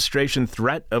Biden administration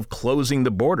threat of closing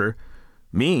the border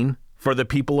mean for the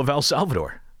people of El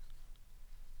Salvador?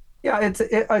 Yeah,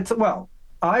 it's well,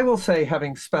 I will say,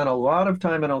 having spent a lot of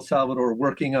time in El Salvador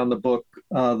working on the book,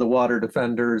 The Water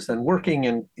Defenders, and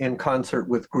working in concert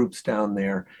with groups down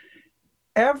there,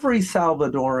 every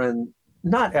Salvadoran,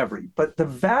 not every, but the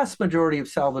vast majority of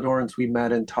Salvadorans we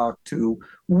met and talked to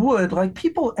would, like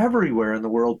people everywhere in the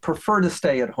world, prefer to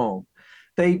stay at home.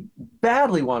 They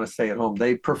badly want to stay at home.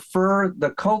 They prefer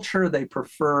the culture. They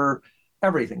prefer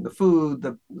everything, the food,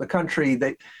 the country.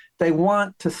 They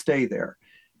want to stay there.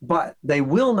 But they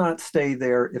will not stay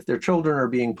there if their children are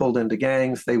being pulled into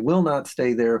gangs. They will not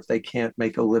stay there if they can't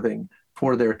make a living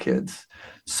for their kids.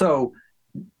 So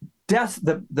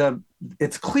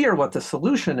it's clear what the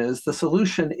solution is. The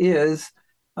solution is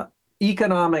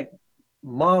economic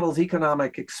models,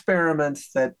 economic experiments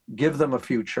that give them a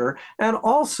future, and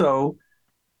also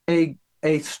a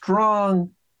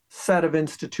strong set of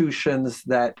institutions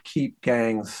that keep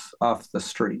gangs off the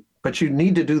street. But you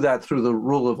need to do that through the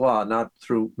rule of law, not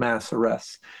through mass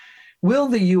arrests. Will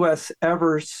the U.S.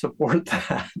 ever support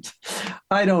that?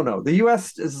 I don't know. The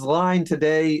U.S.'s line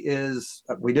today is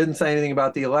we didn't say anything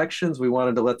about the elections. We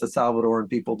wanted to let the Salvadoran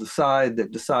people decide.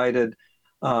 They've decided,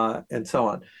 and so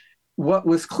on. What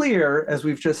was clear, as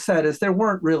we've just said, is there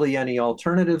weren't really any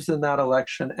alternatives in that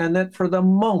election, and that for the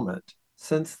moment,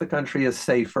 since the country is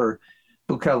safer,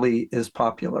 Bukele is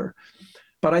popular.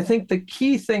 But I think the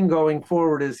key thing going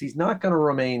forward is he's not going to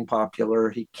remain popular.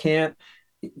 He can't.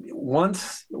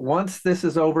 Once this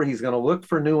is over, he's going to look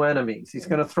for new enemies. He's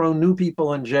going to throw new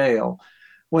people in jail.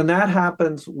 When that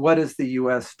happens, what does the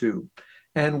U.S. do?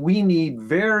 And we need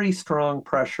very strong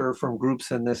pressure from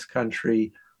groups in this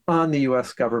country on the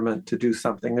U.S. government to do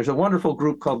something. There's a wonderful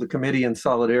group called the Committee in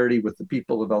Solidarity with the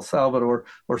People of El Salvador,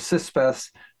 or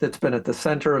CISPES, that's been at the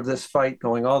center of this fight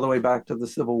going all the way back to the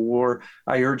Civil War.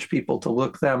 I urge people to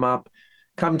look them up.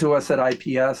 Come to us at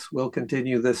IPS. We'll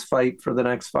continue this fight for the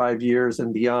next 5 years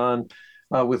and beyond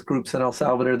with groups in El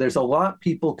Salvador. There's a lot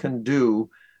people can do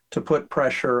to put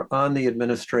pressure on the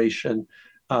administration.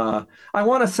 I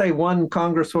want to say one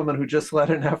congresswoman who just led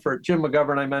an effort, Jim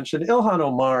McGovern, I mentioned, Ilhan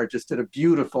Omar just did a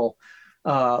beautiful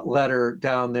letter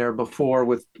down there before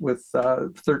with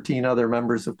 13 other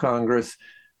members of Congress,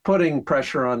 putting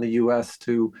pressure on the U.S.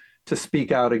 to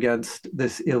speak out against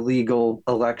this illegal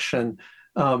election.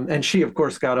 And she, of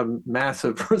course, got a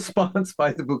massive response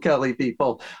by the Bukele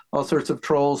people, all sorts of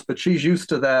trolls, but she's used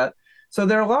to that. So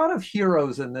there are a lot of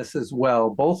heroes in this as well,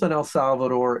 both in El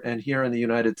Salvador and here in the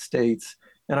United States.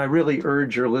 And I really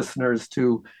urge your listeners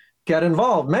to get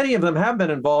involved. Many of them have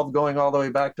been involved going all the way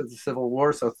back to the Civil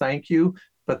War, so thank you.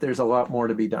 But there's a lot more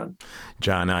to be done.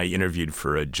 John, I interviewed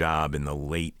for a job in the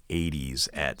late 80s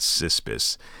at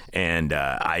CISPES, and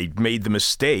I made the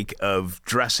mistake of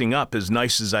dressing up as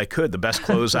nice as I could, the best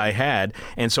clothes I had.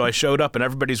 And so I showed up, and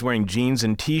everybody's wearing jeans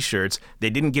and T-shirts. They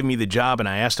didn't give me the job, and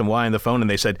I asked them why on the phone, and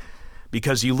they said,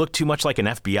 because you look too much like an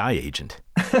FBI agent.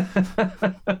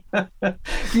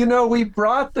 You know, we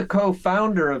brought the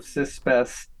co-founder of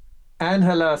CISPES,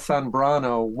 Angela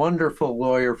Zambrano, wonderful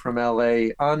lawyer from LA,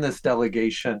 on this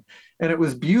delegation. And it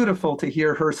was beautiful to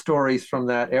hear her stories from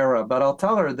that era. But I'll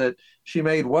tell her that she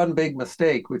made one big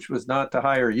mistake, which was not to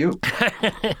hire you.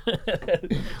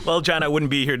 Well, John, I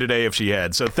wouldn't be here today if she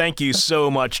had. So thank you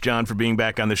so much, John, for being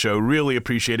back on the show. Really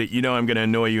appreciate it. You know I'm going to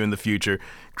annoy you in the future.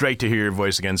 Great to hear your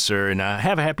voice again, sir. And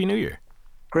have a happy New Year.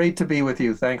 Great to be with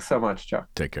you. Thanks so much, Chuck.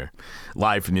 Take care.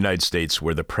 Live from the United States,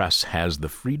 where the press has the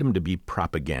freedom to be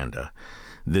propaganda.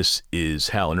 This is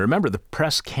hell. And remember, the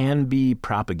press can be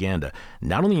propaganda,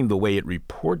 not only in the way it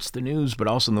reports the news, but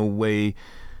also in the way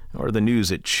or the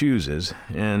news it chooses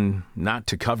and not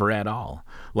to cover at all,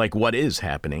 like what is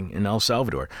happening in El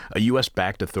Salvador, a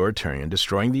U.S.-backed authoritarian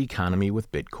destroying the economy with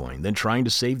Bitcoin, then trying to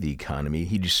save the economy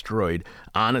he destroyed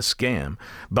on a scam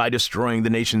by destroying the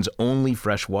nation's only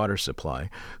fresh water supply,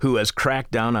 who has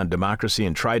cracked down on democracy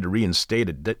and tried to reinstate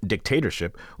a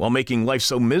dictatorship while making life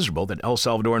so miserable that El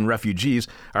Salvadoran refugees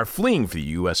are fleeing for the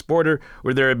U.S. border,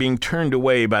 where they are being turned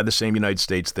away by the same United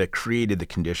States that created the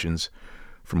conditions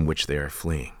from which they are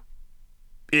fleeing.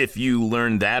 If you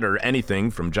learned that or anything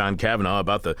from John Cavanagh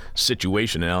about the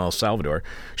situation in El Salvador,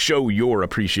 show your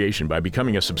appreciation by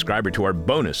becoming a subscriber to our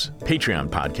bonus Patreon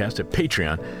podcast at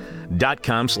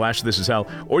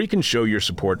patreon.com/thisishell, or you can show your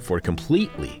support for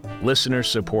completely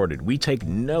listener-supported. We take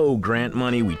no grant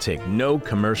money. We take no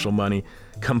commercial money.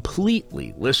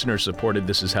 Completely listener-supported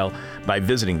This Is Hell by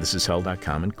visiting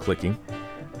thisishell.com and clicking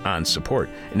on support.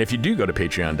 And if you do go to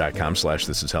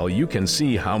patreon.com/thisishell, you can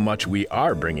see how much we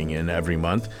are bringing in every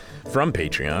month from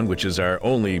Patreon, which is our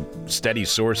only steady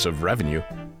source of revenue.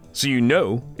 So you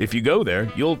know, if you go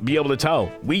there, you'll be able to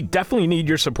tell we definitely need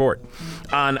your support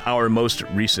on our most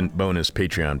recent bonus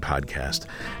Patreon podcast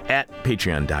at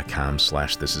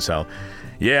patreon.com/thisishell.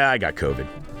 Yeah, I got COVID.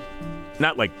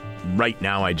 Not like right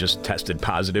now, I just tested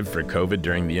positive for COVID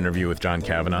during the interview with John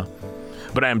Cavanagh.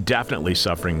 But I am definitely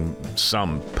suffering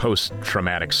some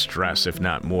post-traumatic stress, if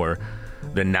not more,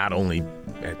 than not only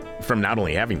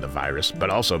having the virus, but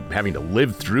also having to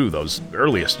live through those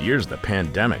earliest years of the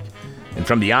pandemic, and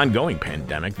from the ongoing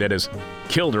pandemic that has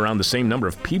killed around the same number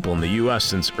of people in the U.S.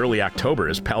 since early October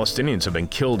as Palestinians have been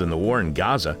killed in the war in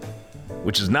Gaza,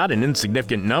 which is not an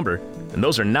insignificant number, and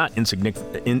those are not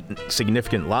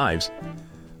insignificant lives,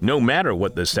 no matter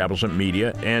what the establishment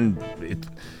media and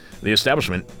the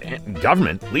establishment,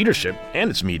 government, leadership, and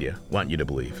its media want you to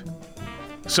believe.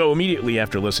 So immediately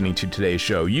after listening to today's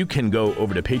show, you can go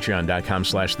over to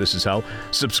patreon.com/thisishell,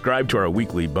 subscribe to our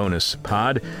weekly bonus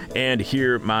pod, and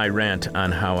hear my rant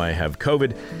on how I have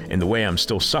COVID. And the way I'm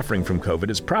still suffering from COVID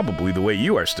is probably the way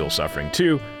you are still suffering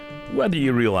too, whether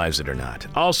you realize it or not.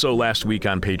 Also, last week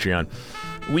on Patreon,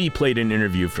 we played an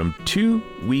interview from 2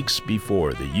 weeks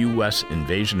before the U.S.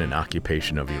 invasion and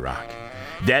occupation of Iraq.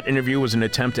 That interview was an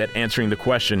attempt at answering the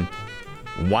question,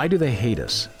 why do they hate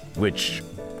us? Which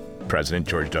President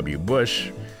George W. Bush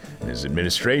and his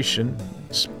administration,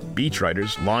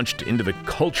 speechwriters, launched into the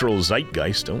cultural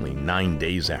zeitgeist only 9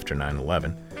 days after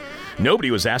 9/11.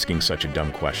 Nobody was asking such a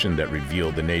dumb question that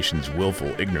revealed the nation's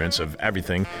willful ignorance of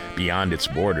everything beyond its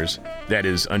borders. That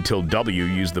is, until W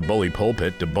used the bully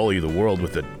pulpit to bully the world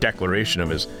with the declaration of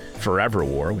his forever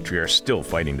war, which we are still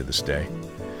fighting to this day.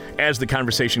 As the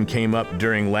conversation came up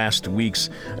during last week's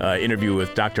interview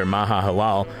with Dr. Maha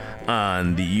Halal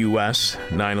on the U.S.,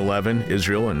 9/11,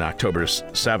 Israel, and October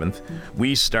 7th,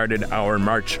 we shared our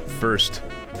March 1st,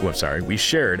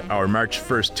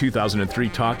 2003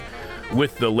 talk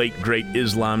with the late great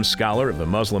Islam scholar of the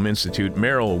Muslim Institute,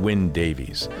 Meryl Wynne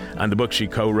Davies, on the book she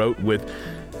co-wrote with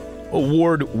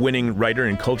award-winning writer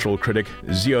and cultural critic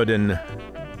Ziauddin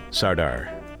Sardar,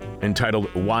 entitled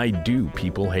Why Do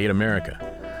People Hate America?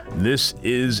 This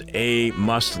is a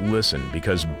must-listen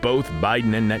because both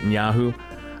Biden and Netanyahu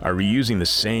are reusing the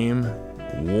same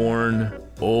worn,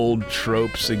 old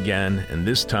tropes again, and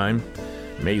this time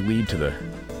may lead to the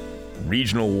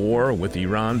regional war with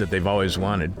Iran that they've always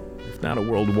wanted, if not a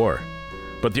world war.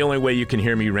 But the only way you can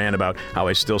hear me rant about how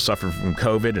I still suffer from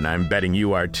COVID, and I'm betting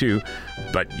you are too,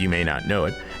 but you may not know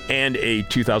it, and a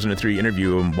 2003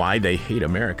 interview on why they hate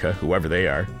America, whoever they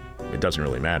are, it doesn't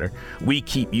really matter. We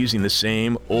keep using the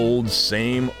same old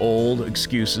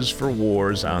excuses for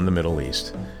wars on the Middle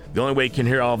East. The only way you can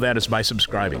hear all of that is by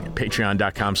subscribing at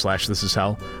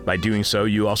patreon.com/thisishell. By doing so,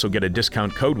 you also get a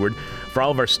discount code word for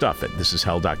all of our stuff at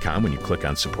thisishell.com when you click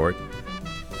on support.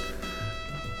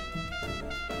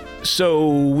 So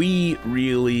we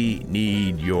really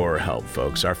need your help,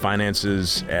 folks. Our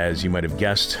finances, as you might have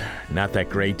guessed, not that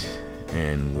great,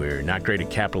 and we're not great at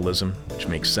capitalism, which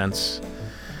makes sense.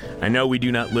 I know we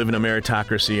do not live in a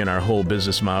meritocracy, and our whole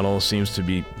business model seems to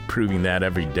be proving that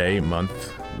every day,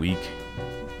 month, week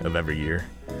of every year.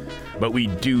 But we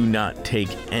do not take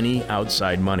any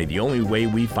outside money. The only way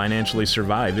we financially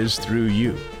survive is through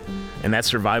you. And that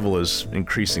survival is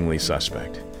increasingly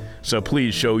suspect. So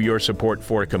please show your support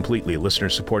for completely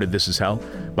listener-supported This Is Hell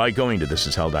by going to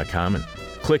thisishell.com and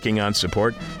clicking on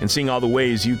support and seeing all the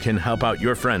ways you can help out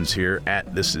your friends here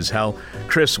at This Is Hell.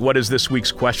 Chris, what is this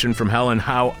week's question from hell, and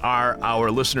how are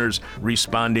our listeners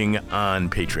responding on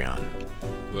Patreon?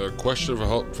 The question from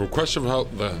hell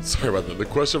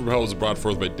was brought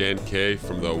forth by Dan K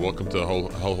from the Welcome to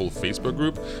Hellhole Facebook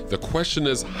group. The question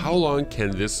is, how long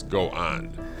can this go on?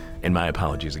 And my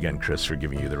apologies again, Chris, for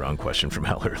giving you the wrong question from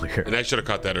hell earlier. And I should have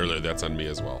caught that earlier. That's on me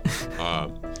as well.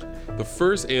 The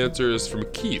first answer is from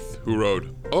Keith, who wrote,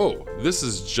 "Oh, this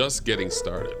is just getting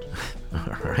started."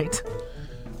 All right.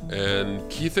 And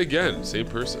Keith again, same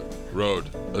person, wrote,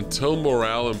 "Until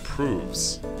morale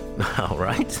improves." All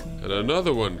right. And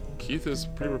another one, Keith is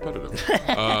pretty repetitive.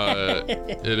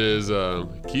 It is,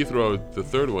 Keith wrote the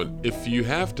third one, "If you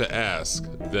have to ask,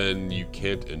 then you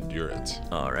can't endure it."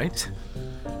 All right.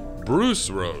 Bruce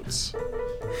wrote,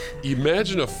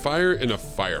 "Imagine a fire in a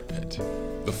fire pit.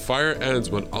 The fire ends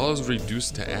when all is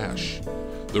reduced to ash.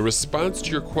 The response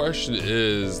to your question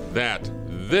is that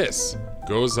this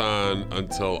goes on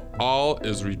until all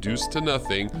is reduced to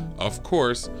nothing. Of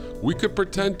course, we could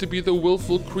pretend to be the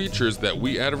willful creatures that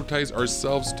we advertise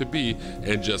ourselves to be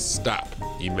and just stop.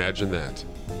 Imagine that."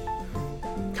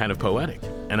 Kind of poetic.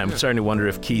 And I'm starting to wonder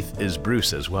if Keith is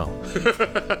Bruce as well.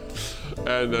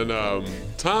 And then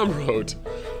Tom wrote,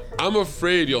 "I'm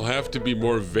afraid you'll have to be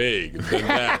more vague than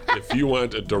that if you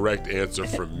want a direct answer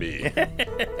from me."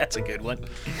 That's a good one.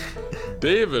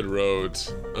 David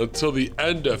wrote, "Until the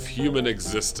end of human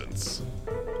existence."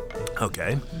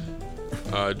 Okay.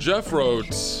 Jeff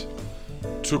wrote,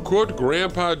 "To quote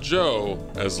Grandpa Joe,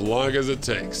 as long as it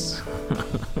takes."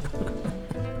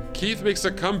 Keith makes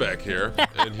a comeback here,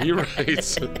 and he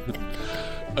writes,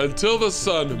 "Until the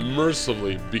sun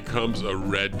mercifully becomes a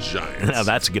red giant." Now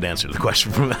that's a good answer to the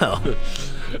question from hell.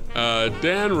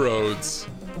 Dan wrote,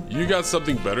 "You got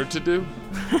something better to do?"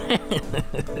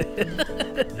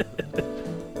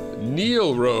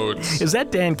 Neil wrote, Is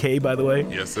that Dan K, by the way?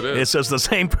 Yes, it is. It says the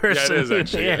same person. Yeah, it is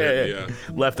actually. Yeah.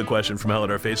 Left the question from hell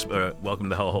at our Welcome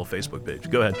to Hellhole Facebook page.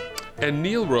 Go ahead. And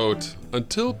Neil wrote,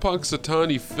 "Until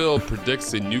Punxsutawney Phil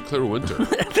predicts a nuclear winter."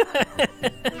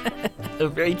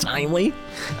 Very timely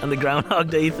on the Groundhog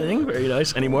Day thing. Very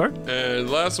nice. Any more? And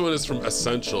last one is from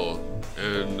Essential,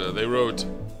 and they wrote,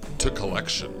 "To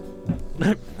collection."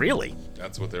 Really?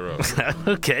 That's what they wrote.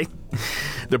 Okay.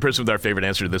 The person with our favorite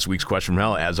answer to this week's question from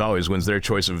hell, as always, wins their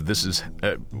choice of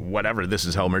whatever This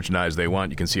Is Hell merchandise they want.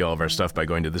 You can see all of our stuff by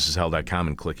going to thisishell.com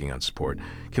and clicking on support.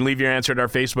 You can leave your answer at our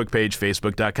Facebook page,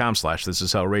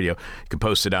 facebook.com/thisishellradio. You can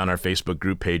post it on our Facebook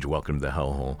group page, Welcome to the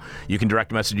Hellhole. You can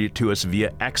direct message it to us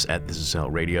via X at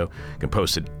thisishellradio. You can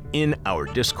post it in our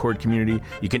Discord community.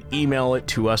 You can email it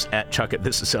to us at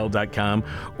chuck@thisishell.com,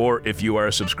 or if you are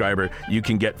a subscriber, you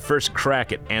can get first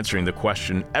crack at answering the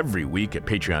question every week at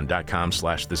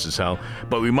patreon.com/thisishell.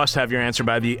 But we must have your answer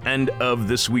by the end of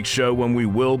this week's show, when we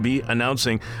will be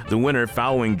announcing the winner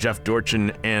following Jeff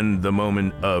Dorchin and the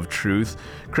Moment of Truth.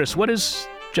 Chris, what is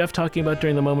Jeff talking about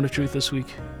during the Moment of Truth this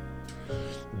week?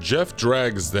 Jeff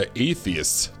drags the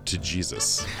atheists to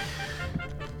Jesus.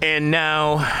 And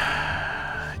now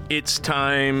it's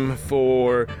time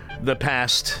for the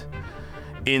past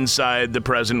inside the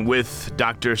present with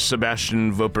Dr.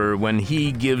 Sebastian Wupper, when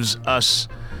he gives us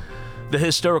the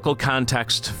historical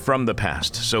context from the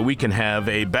past so we can have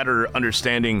a better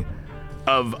understanding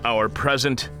of our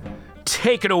present.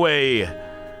 Take it away,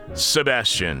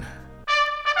 Sebastian.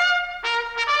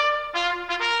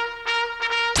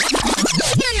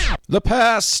 The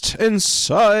past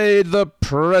inside the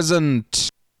present.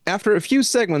 After a few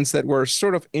segments that were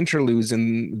sort of interludes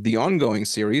in the ongoing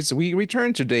series, we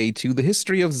return today to the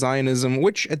history of Zionism,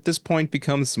 which at this point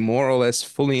becomes more or less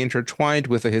fully intertwined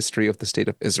with the history of the State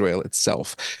of Israel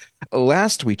itself.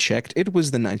 Last we checked, it was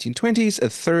the 1920s.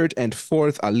 A third and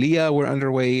fourth Aliyah were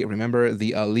underway. Remember,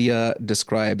 the Aliyah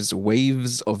describes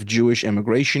waves of Jewish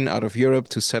immigration out of Europe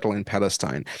to settle in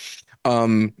Palestine.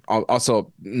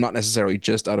 Also, not necessarily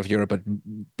just out of Europe, but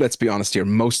let's be honest here,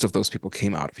 most of those people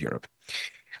came out of Europe.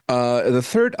 The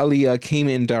third Aliyah came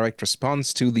in direct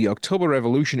response to the October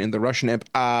Revolution in the Russian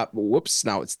now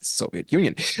it's the Soviet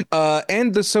Union.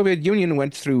 And the Soviet Union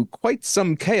went through quite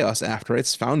some chaos after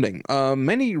its founding.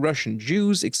 Many Russian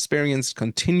Jews experienced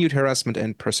continued harassment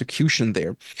and persecution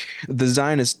there. The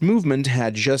Zionist movement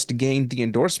had just gained the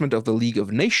endorsement of the League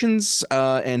of Nations,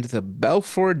 and the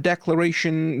Balfour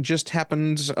Declaration just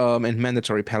happened, and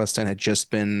mandatory Palestine had just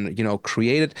been,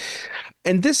 created.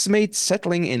 And this made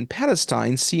settling in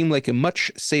Palestine seem like a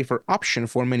much safer option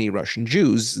for many Russian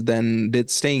Jews than did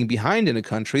staying behind in a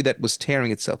country that was tearing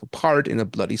itself apart in a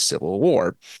bloody civil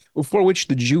war, for which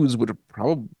the Jews would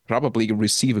probably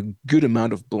receive a good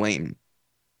amount of blame.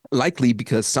 Likely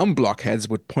because some blockheads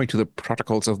would point to the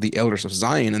protocols of the Elders of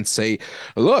Zion and say,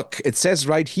 look, it says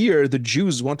right here the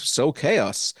Jews want to sow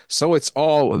chaos, so it's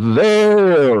all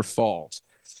their fault.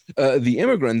 The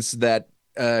immigrants that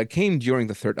came during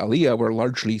the Third Aliyah were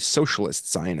largely socialist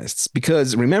Zionists,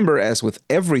 because remember, as with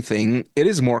everything, it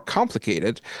is more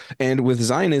complicated, and with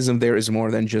Zionism there is more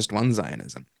than just one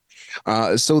Zionism.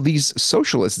 So these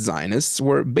socialist Zionists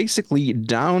were basically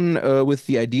down with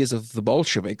the ideas of the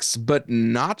Bolsheviks, but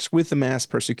not with the mass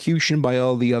persecution by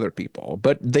all the other people.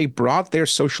 But they brought their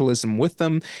socialism with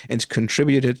them and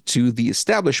contributed to the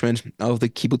establishment of the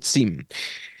kibbutzim.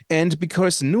 And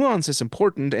because nuance is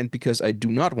important, and because I do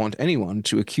not want anyone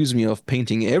to accuse me of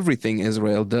painting everything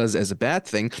Israel does as a bad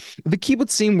thing, the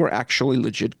kibbutzim were actually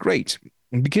legit great.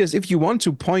 Because if you want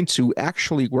to point to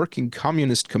actually working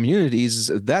communist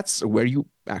communities, that's where you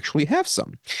actually have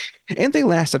some. And they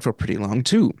lasted for pretty long,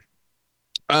 too.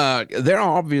 There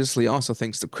are obviously also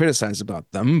things to criticize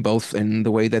about them, both in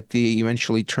the way that they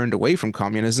eventually turned away from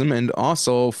communism and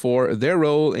also for their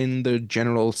role in the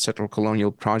general settler colonial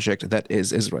project that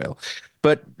is Israel.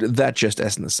 But that just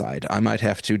as an aside. I might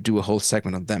have to do a whole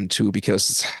segment on them too,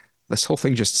 because this whole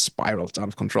thing just spiraled out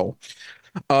of control.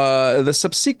 The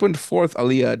subsequent Fourth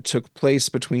Aliyah took place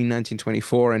between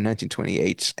 1924 and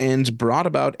 1928 and brought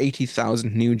about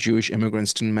 80,000 new Jewish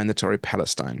immigrants to mandatory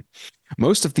Palestine.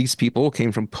 Most of these people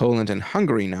came from Poland and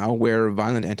Hungary now, where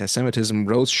violent anti-Semitism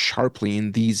rose sharply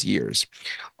in these years.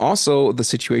 Also, the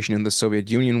situation in the Soviet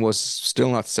Union was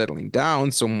still not settling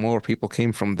down, so more people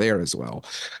came from there as well.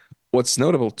 What's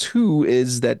notable, too,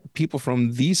 is that people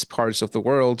from these parts of the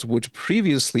world would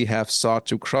previously have sought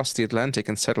to cross the Atlantic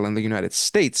and settle in the United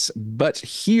States, but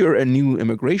here a new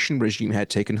immigration regime had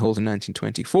taken hold in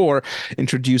 1924,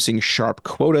 introducing sharp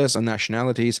quotas on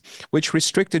nationalities, which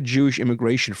restricted Jewish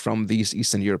immigration from these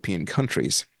Eastern European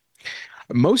countries.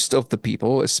 Most of the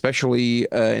people, especially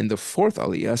in the Fourth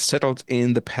Aliyah, settled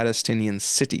in the Palestinian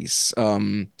cities,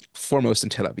 foremost in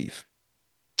Tel Aviv.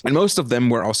 And most of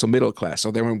them were also middle class, so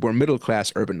they were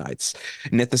middle-class urbanites.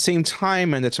 And at the same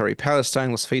time, mandatory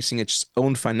Palestine was facing its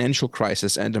own financial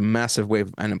crisis and a massive wave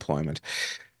of unemployment.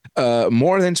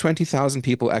 More than 20,000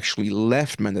 people actually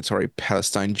left mandatory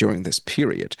Palestine during this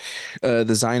period.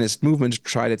 The Zionist movement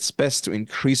tried its best to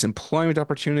increase employment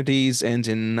opportunities, and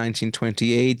in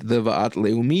 1928, the Va'at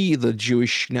Leumi, the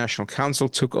Jewish National Council,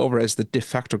 took over as the de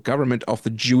facto government of the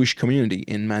Jewish community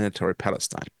in mandatory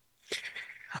Palestine.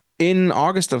 In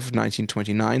August of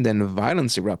 1929, then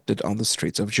violence erupted on the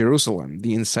streets of Jerusalem.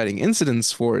 The inciting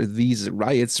incidents for these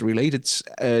riots related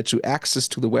to access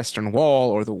to the Western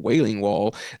Wall or the Wailing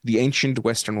Wall, the ancient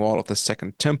Western Wall of the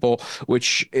Second Temple,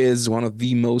 which is one of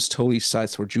the most holy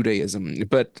sites for Judaism.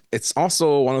 But it's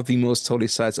also one of the most holy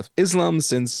sites of Islam,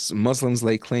 since Muslims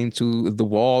lay claim to the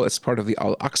wall as part of the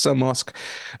Al-Aqsa Mosque,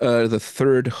 the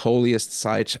third holiest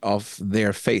site of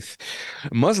their faith.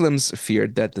 Muslims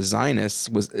feared that the Zionists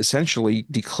would essentially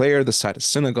declare the site a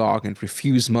synagogue and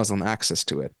refuse Muslim access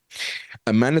to it.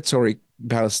 A mandatory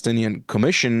Palestinian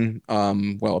commission,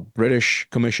 British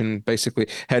commission basically,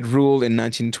 had ruled in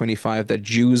 1925 that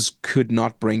Jews could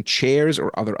not bring chairs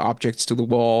or other objects to the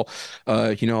wall,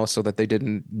 so that they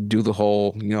didn't do the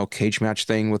whole, cage match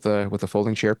thing with a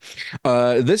folding chair.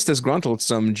 This disgruntled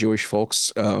some Jewish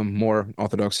folks. More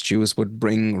Orthodox Jews would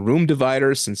bring room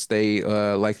dividers since they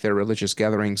like their religious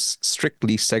gatherings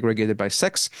strictly segregated by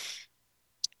sex.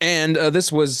 And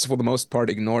this was, for the most part,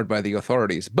 ignored by the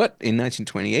authorities. But in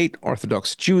 1928,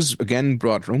 Orthodox Jews again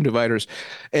brought room dividers,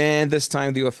 and this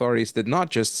time the authorities did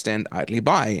not just stand idly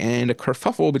by, and a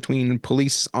kerfuffle between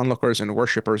police, onlookers, and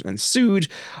worshippers ensued.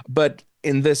 But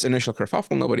in this initial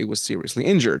kerfuffle, nobody was seriously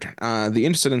injured. The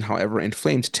incident, however,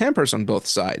 inflamed tempers on both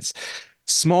sides.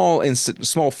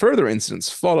 Small further incidents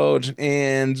followed,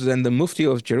 and then the Mufti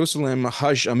of Jerusalem,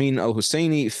 Hajj Amin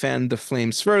al-Husseini, fanned the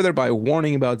flames further by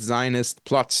warning about Zionist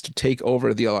plots to take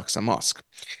over the Al-Aqsa Mosque.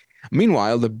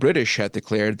 Meanwhile, the British had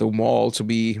declared the wall to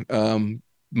be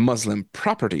Muslim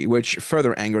property, which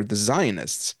further angered the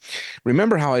Zionists.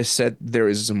 Remember how I said there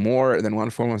is more than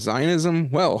one form of Zionism?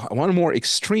 Well, one more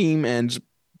extreme and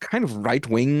kind of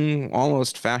right-wing,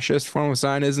 almost fascist form of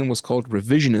Zionism was called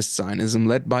revisionist Zionism,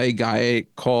 led by a guy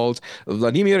called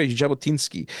Vladimir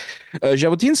Jabotinsky.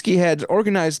 Jabotinsky had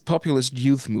organized populist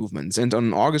youth movements, and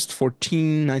on August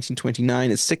 14, 1929,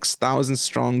 a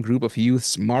 6,000-strong group of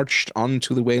youths marched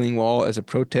onto the Wailing Wall as a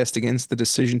protest against the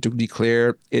decision to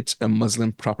declare it a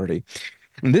Muslim property.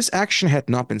 This action had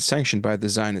not been sanctioned by the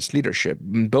Zionist leadership.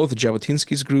 Both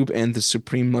Jabotinsky's group and the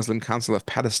Supreme Muslim Council of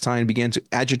Palestine began to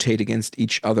agitate against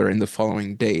each other in the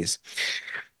following days.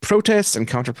 Protests and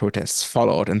counter-protests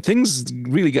followed, and things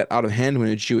really got out of hand when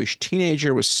a Jewish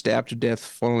teenager was stabbed to death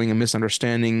following a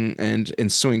misunderstanding and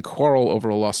ensuing quarrel over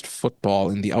a lost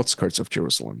football in the outskirts of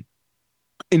Jerusalem.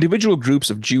 Individual groups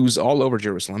of Jews all over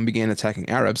Jerusalem began attacking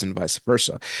Arabs and vice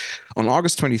versa. On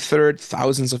August 23rd,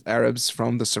 thousands of Arabs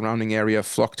from the surrounding area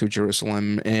flocked to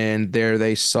Jerusalem, and there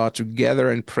they sought to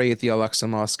gather and pray at the Al-Aqsa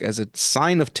Mosque as a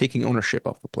sign of taking ownership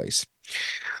of the place.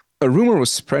 A rumor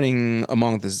was spreading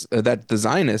that the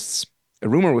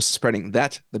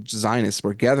Zionists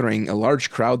were gathering a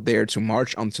large crowd there to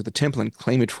march onto the temple and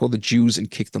claim it for the Jews and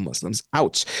kick the Muslims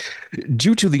out.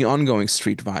 Due to the ongoing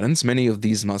street violence, many of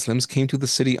these Muslims came to the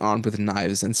city armed with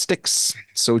knives and sticks.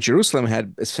 So Jerusalem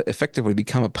had effectively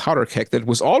become a powder keg that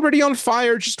was already on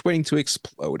fire, just waiting to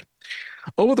explode.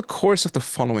 Over the course of the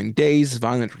following days,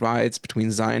 violent riots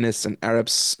between Zionists and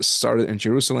Arabs started in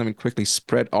Jerusalem and quickly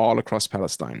spread all across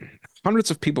Palestine. Hundreds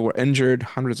of people were injured,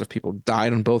 hundreds of people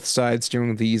died on both sides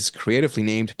during these creatively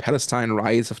named Palestine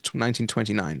riots of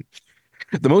 1929.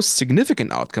 The most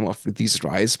significant outcome of these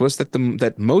riots was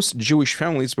that most Jewish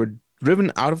families were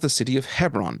driven out of the city of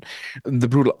Hebron. The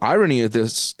brutal irony of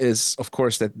this is, of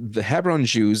course, that the Hebron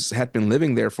Jews had been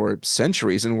living there for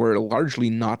centuries and were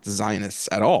largely not Zionists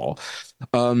at all.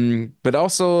 But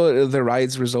also, the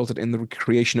riots resulted in the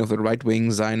creation of the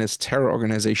right-wing Zionist terror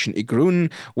organization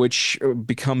Igrun, which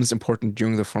becomes important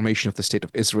during the formation of the State of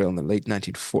Israel in the late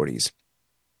 1940s.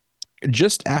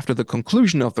 Just after the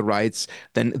conclusion of the riots,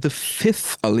 then the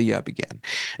fifth Aliyah began.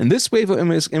 And this wave of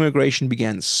immigration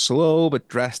began slow but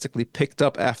drastically picked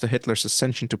up after Hitler's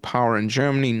ascension to power in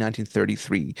Germany in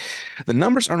 1933. The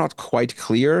numbers are not quite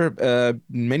clear.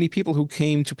 Many people who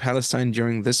came to Palestine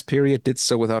during this period did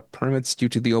so without permits due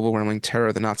to the overwhelming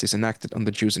terror the Nazis enacted on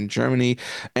the Jews in Germany.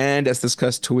 And as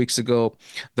discussed 2 weeks ago,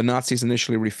 the Nazis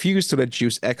initially refused to let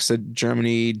Jews exit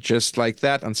Germany just like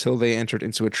that until they entered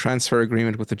into a transfer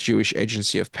agreement with the Jewish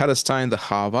Agency of Palestine, the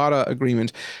Haavara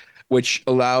Agreement, which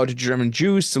allowed German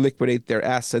Jews to liquidate their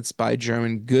assets, buy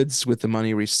German goods with the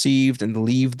money received, and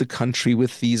leave the country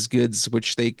with these goods,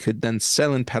 which they could then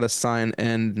sell in Palestine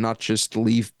and not just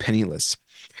leave penniless.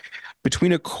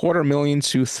 Between 250,000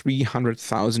 to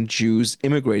 300,000 Jews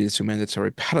immigrated to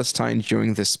Mandatory Palestine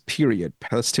during this period.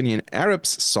 Palestinian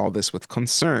Arabs saw this with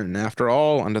concern. After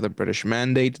all, under the British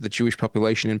mandate, the Jewish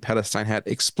population in Palestine had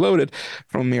exploded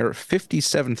from a mere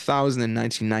 57,000 in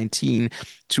 1919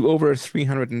 to over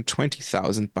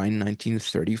 320,000 by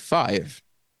 1935.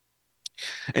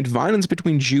 And violence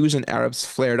between Jews and Arabs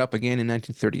flared up again in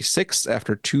 1936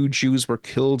 after 2 Jews were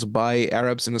killed by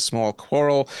Arabs in a small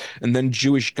quarrel, and then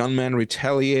Jewish gunmen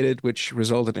retaliated, which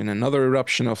resulted in another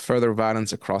eruption of further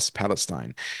violence across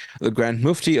Palestine. The Grand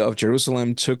Mufti of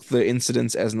Jerusalem took the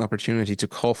incidents as an opportunity to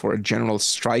call for a general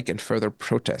strike and further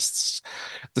protests.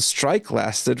 The strike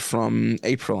lasted from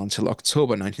April until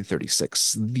October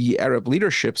 1936. The Arab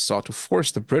leadership sought to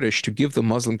force the British to give the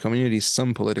Muslim community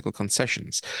some political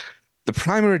concessions. The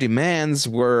primary demands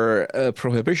were a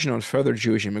prohibition on further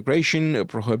Jewish immigration, a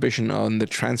prohibition on the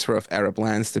transfer of Arab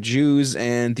lands to Jews,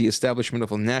 and the establishment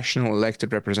of a national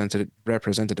elected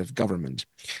representative government.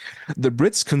 The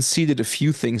Brits conceded a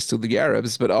few things to the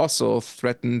Arabs, but also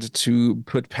threatened to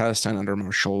put Palestine under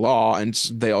martial law, and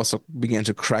they also began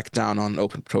to crack down on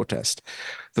open protest.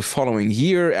 The following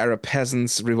year, Arab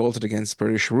peasants revolted against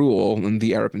British rule, and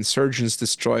the Arab insurgents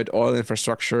destroyed oil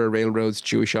infrastructure, railroads,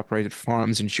 Jewish-operated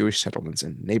farms, and Jewish settlements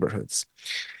and neighborhoods.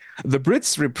 The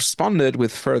Brits responded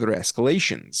with further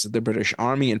escalations. The British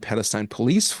Army and Palestine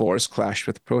Police Force clashed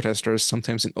with protesters,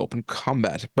 sometimes in open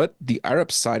combat, but the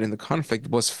Arab side in the conflict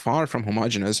was far from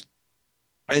homogeneous,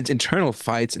 and internal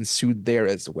fights ensued there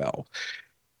as well.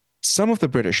 Some of the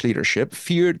British leadership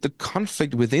feared the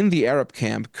conflict within the Arab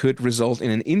camp could result in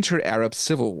an inter-Arab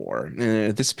civil war.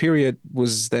 This period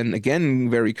was then again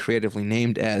very creatively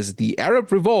named as the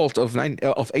Arab Revolt of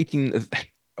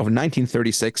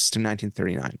 1936 to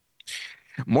 1939.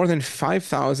 More than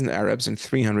 5,000 Arabs and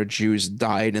 300 Jews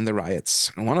died in the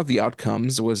riots. One of the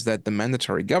outcomes was that the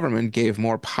mandatory government gave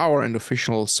more power and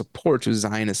official support to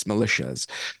Zionist militias.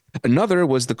 Another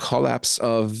was the collapse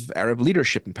of Arab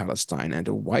leadership in Palestine and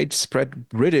a widespread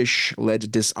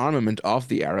British-led disarmament of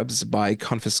the Arabs by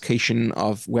confiscation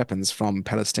of weapons from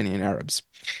Palestinian Arabs.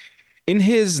 In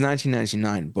his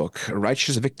 1999 book,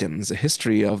 Righteous Victims, A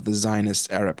History of the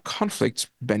Zionist-Arab Conflict,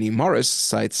 Benny Morris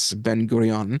cites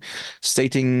Ben-Gurion,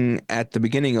 stating at the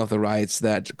beginning of the riots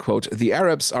that, quote, "The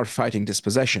Arabs are fighting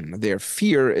dispossession. Their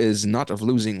fear is not of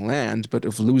losing land, but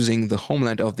of losing the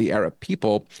homeland of the Arab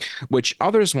people, which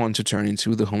others want to turn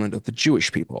into the homeland of the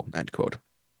Jewish people," end quote.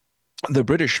 The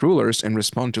British rulers, in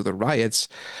response to the riots,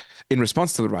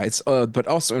 but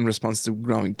also in response to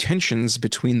growing tensions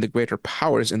between the greater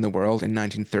powers in the world in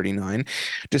 1939,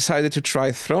 decided to try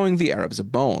throwing the Arabs a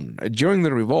bone. During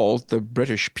the revolt, the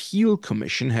British Peel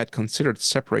Commission had considered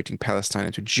separating Palestine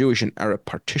into Jewish and Arab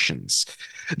partitions.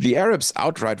 The Arabs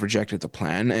outright rejected the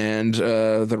plan, and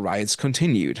the riots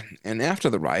continued. And after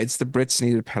the riots, the Brits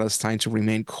needed Palestine to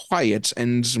remain quiet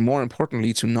and, more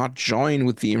importantly, to not join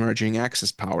with the emerging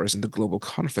Axis powers in the global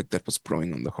conflict that was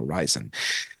brewing on the horizon.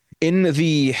 In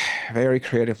the very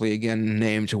creatively again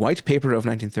named White Paper of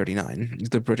 1939,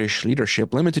 the British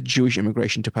leadership limited Jewish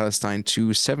immigration to Palestine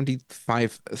to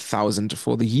 75,000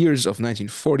 for the years of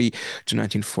 1940 to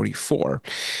 1944.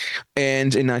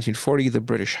 And in 1940, the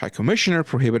British High Commissioner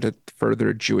prohibited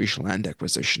further Jewish land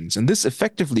acquisitions. And this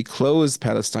effectively closed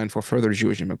Palestine for further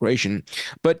Jewish immigration.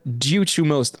 But due to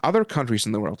most other countries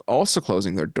in the world also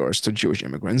closing their doors to Jewish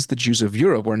immigrants, the Jews of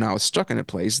Europe were now stuck in a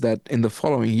place that in the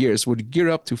following years would gear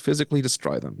up to physically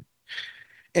destroy them.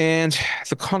 And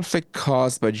the conflict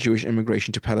caused by Jewish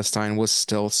immigration to Palestine was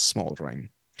still smoldering.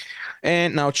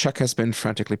 And now Chuck has been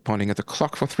frantically pointing at the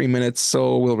clock for 3 minutes,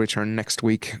 so we'll return next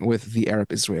week with the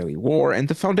Arab-Israeli War and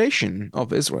the foundation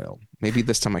of Israel. Maybe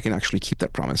this time I can actually keep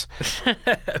that promise.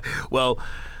 Well,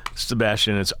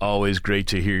 Sebastian, it's always great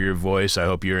to hear your voice. I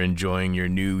hope you're enjoying your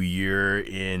new year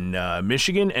in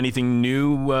Michigan. Anything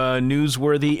new,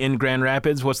 newsworthy in Grand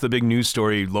Rapids? What's the big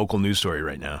local news story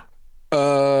right now?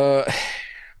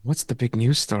 What's the big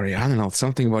news story? I don't know.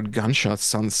 Something about gunshots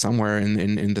somewhere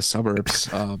in the suburbs.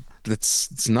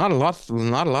 It's not a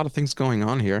lot of things going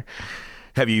on here.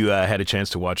 Have you had a chance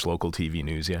to watch local TV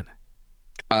news yet?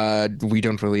 We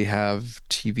don't really have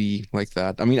TV like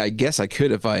that. I mean, I guess I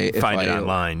could if I find it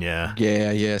online. Yeah.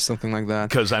 Yeah, something like that.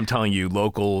 Because I'm telling you,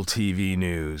 local TV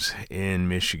news in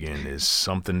Michigan is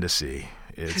something to see.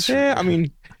 I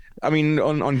mean,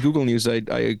 on Google News, I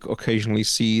occasionally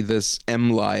see this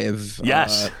MLive.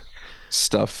 Yes.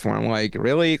 stuff where I'm like,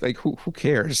 really? Like, who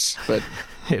cares? But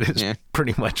It is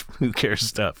pretty much who cares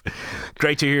stuff.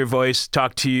 Great to hear your voice.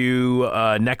 Talk to you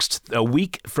next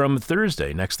week from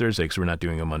Thursday. Next Thursday, because we're not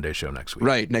doing a Monday show next week.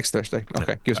 Right, next Thursday.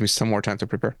 Okay, gives me some more time to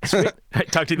prepare.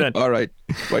 Talk to you then. All right.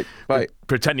 Bye.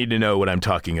 Pretending to know what I'm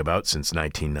talking about since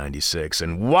 1996.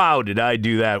 And wow, did I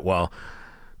do that while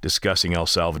discussing El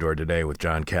Salvador today with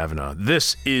John Cavanagh.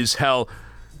 This is Hell.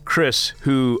 Chris,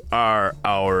 who are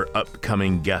our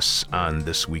upcoming guests on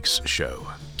this week's show?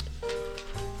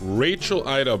 Rachel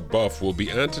Ida Buff will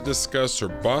be on to discuss her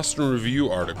Boston Review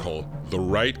article, The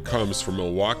Right Comes from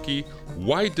Milwaukee,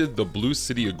 Why Did the Blue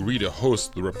City Agree to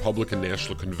Host the Republican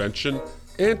National Convention,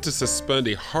 and to suspend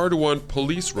a hard-won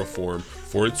police reform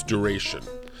for its duration.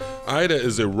 Ida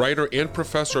is a writer and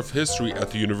professor of history at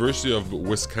the University of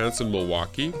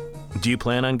Wisconsin-Milwaukee. Do you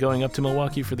plan on going up to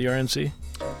Milwaukee for the RNC?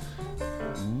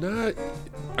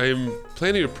 I'm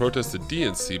planning to protest the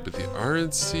DNC, but the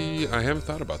RNC, I haven't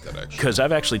thought about that actually. Because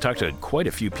I've actually talked to quite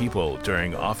a few people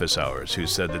during office hours who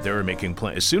said that they were making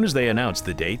plans. As soon as they announced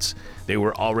the dates, they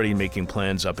were already making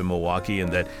plans up in Milwaukee,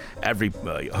 and that every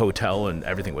hotel and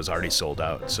everything was already sold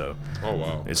out. So, oh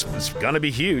wow, it's going to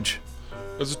be huge.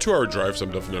 It's a 2-hour drive, so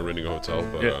I'm definitely not renting a hotel.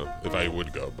 But if I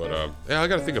would go, but I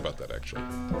got to think about that actually.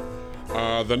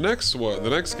 The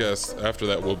next guest after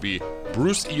that will be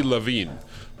Bruce E. Levine.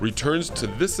 Returns to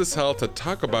This Is Hell to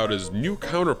talk about his new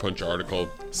Counterpunch article,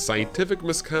 Scientific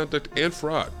Misconduct and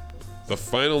Fraud, the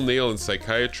final nail in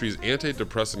psychiatry's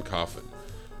antidepressant coffin.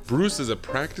 Bruce is a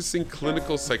practicing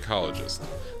clinical psychologist.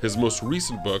 His most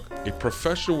recent book, A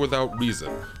Profession Without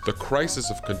Reason, The Crisis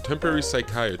of Contemporary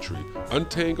Psychiatry,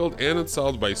 Untangled and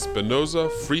Unsolved by Spinoza,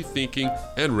 Free Thinking,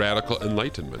 and Radical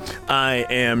Enlightenment. I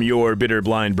am your bitter,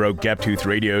 blind, broke, gap-toothed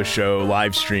radio show,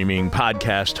 live streaming,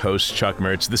 podcast host, Chuck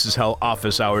Mertz. This Is Hell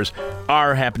office hours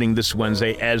are happening this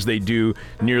Wednesday, as they do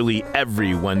nearly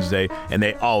every Wednesday, and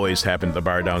they always happen at the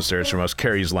bar downstairs from us,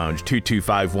 Carrie's Lounge,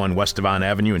 2251 West Devon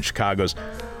Avenue in Chicago's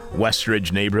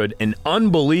Westridge neighborhood. And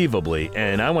unbelievably,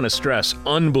 and I want to stress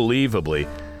unbelievably,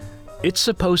 it's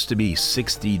supposed to be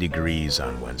 60 degrees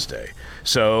on Wednesday.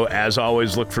 So as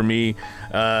always, look for me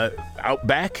out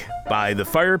back by the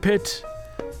fire pit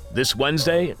this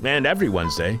Wednesday and every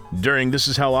Wednesday during This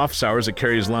Is Hell office hours at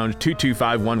Carrie's Lounge,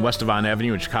 2251 West Devon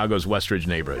Avenue in Chicago's Westridge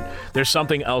neighborhood. There's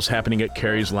something else happening at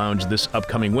Carrie's Lounge this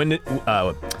upcoming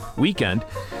weekend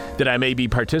that I may be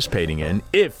participating in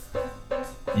if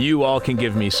you all can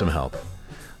give me some help.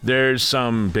 There's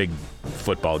some big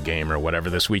football game or whatever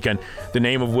this weekend, the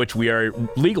name of which we are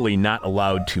legally not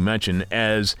allowed to mention,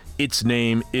 as its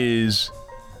name is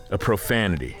a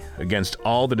profanity against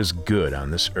all that is good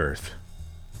on this earth.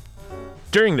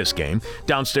 During this game,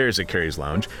 downstairs at Carrie's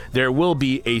Lounge, there will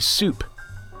be a soup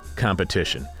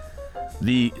competition.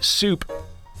 The soup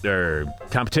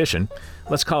competition,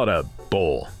 let's call it a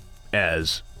bowl,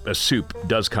 as a soup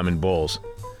does come in bowls.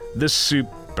 This soup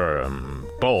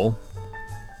bowl,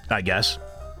 I guess,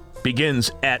 begins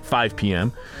at 5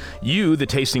 p.m. You, the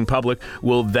tasting public,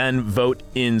 will then vote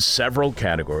in several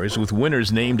categories with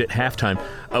winners named at halftime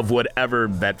of whatever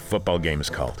that football game is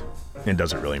called. It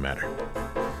doesn't really matter.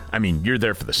 I mean, you're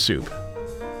there for the soup.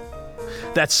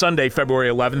 That's Sunday, February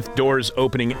 11th. Doors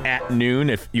opening at noon.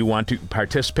 If you want to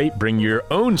participate, bring your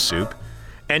own soup.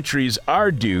 Entries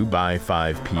are due by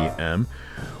 5 p.m.,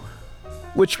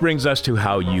 which brings us to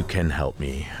how you can help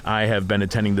me. I have been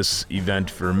attending this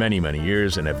event for many, many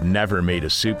years and have never made a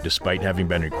soup despite having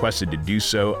been requested to do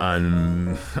so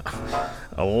on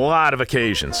a lot of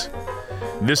occasions.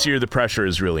 This year, the pressure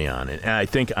is really on, and I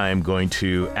think I'm going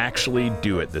to actually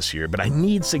do it this year, but I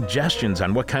need suggestions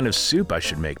on what kind of soup I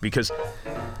should make, because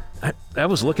I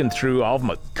was looking through all of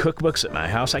my cookbooks at my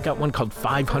house. I got one called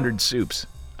 500 Soups.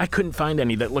 I couldn't find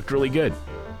any that looked really good.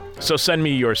 So send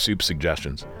me your soup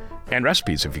suggestions. And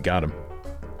recipes if you got them,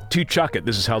 to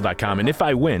chuck@thisishell.com. And if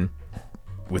I win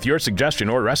with your suggestion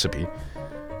or recipe,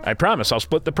 I promise I'll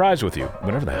split the prize with you,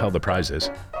 whatever the hell the prize is.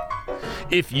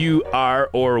 If you are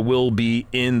or will be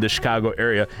in the Chicago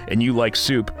area and you like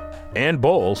soup and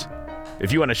bowls,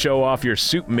 if you want to show off your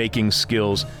soup making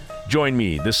skills, join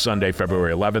me this Sunday,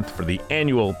 February 11th for the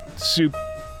annual soup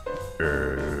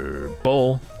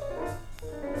bowl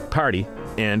party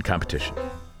and competition.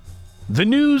 The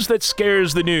news that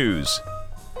scares the news.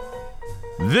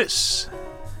 This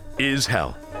is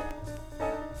Hell.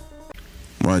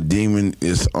 My demon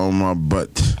is on my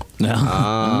butt.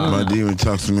 My demon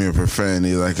talks to me in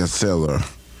profanity like a sailor.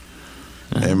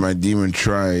 And my demon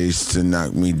tries to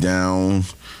knock me down.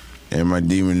 And my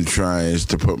demon tries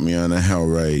to put me on a hell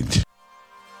ride.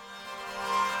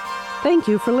 Thank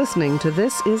you for listening to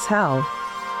This Is Hell.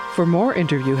 For more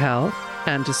interview hell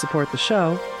and to support the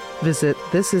show, visit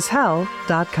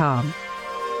thisishell.com.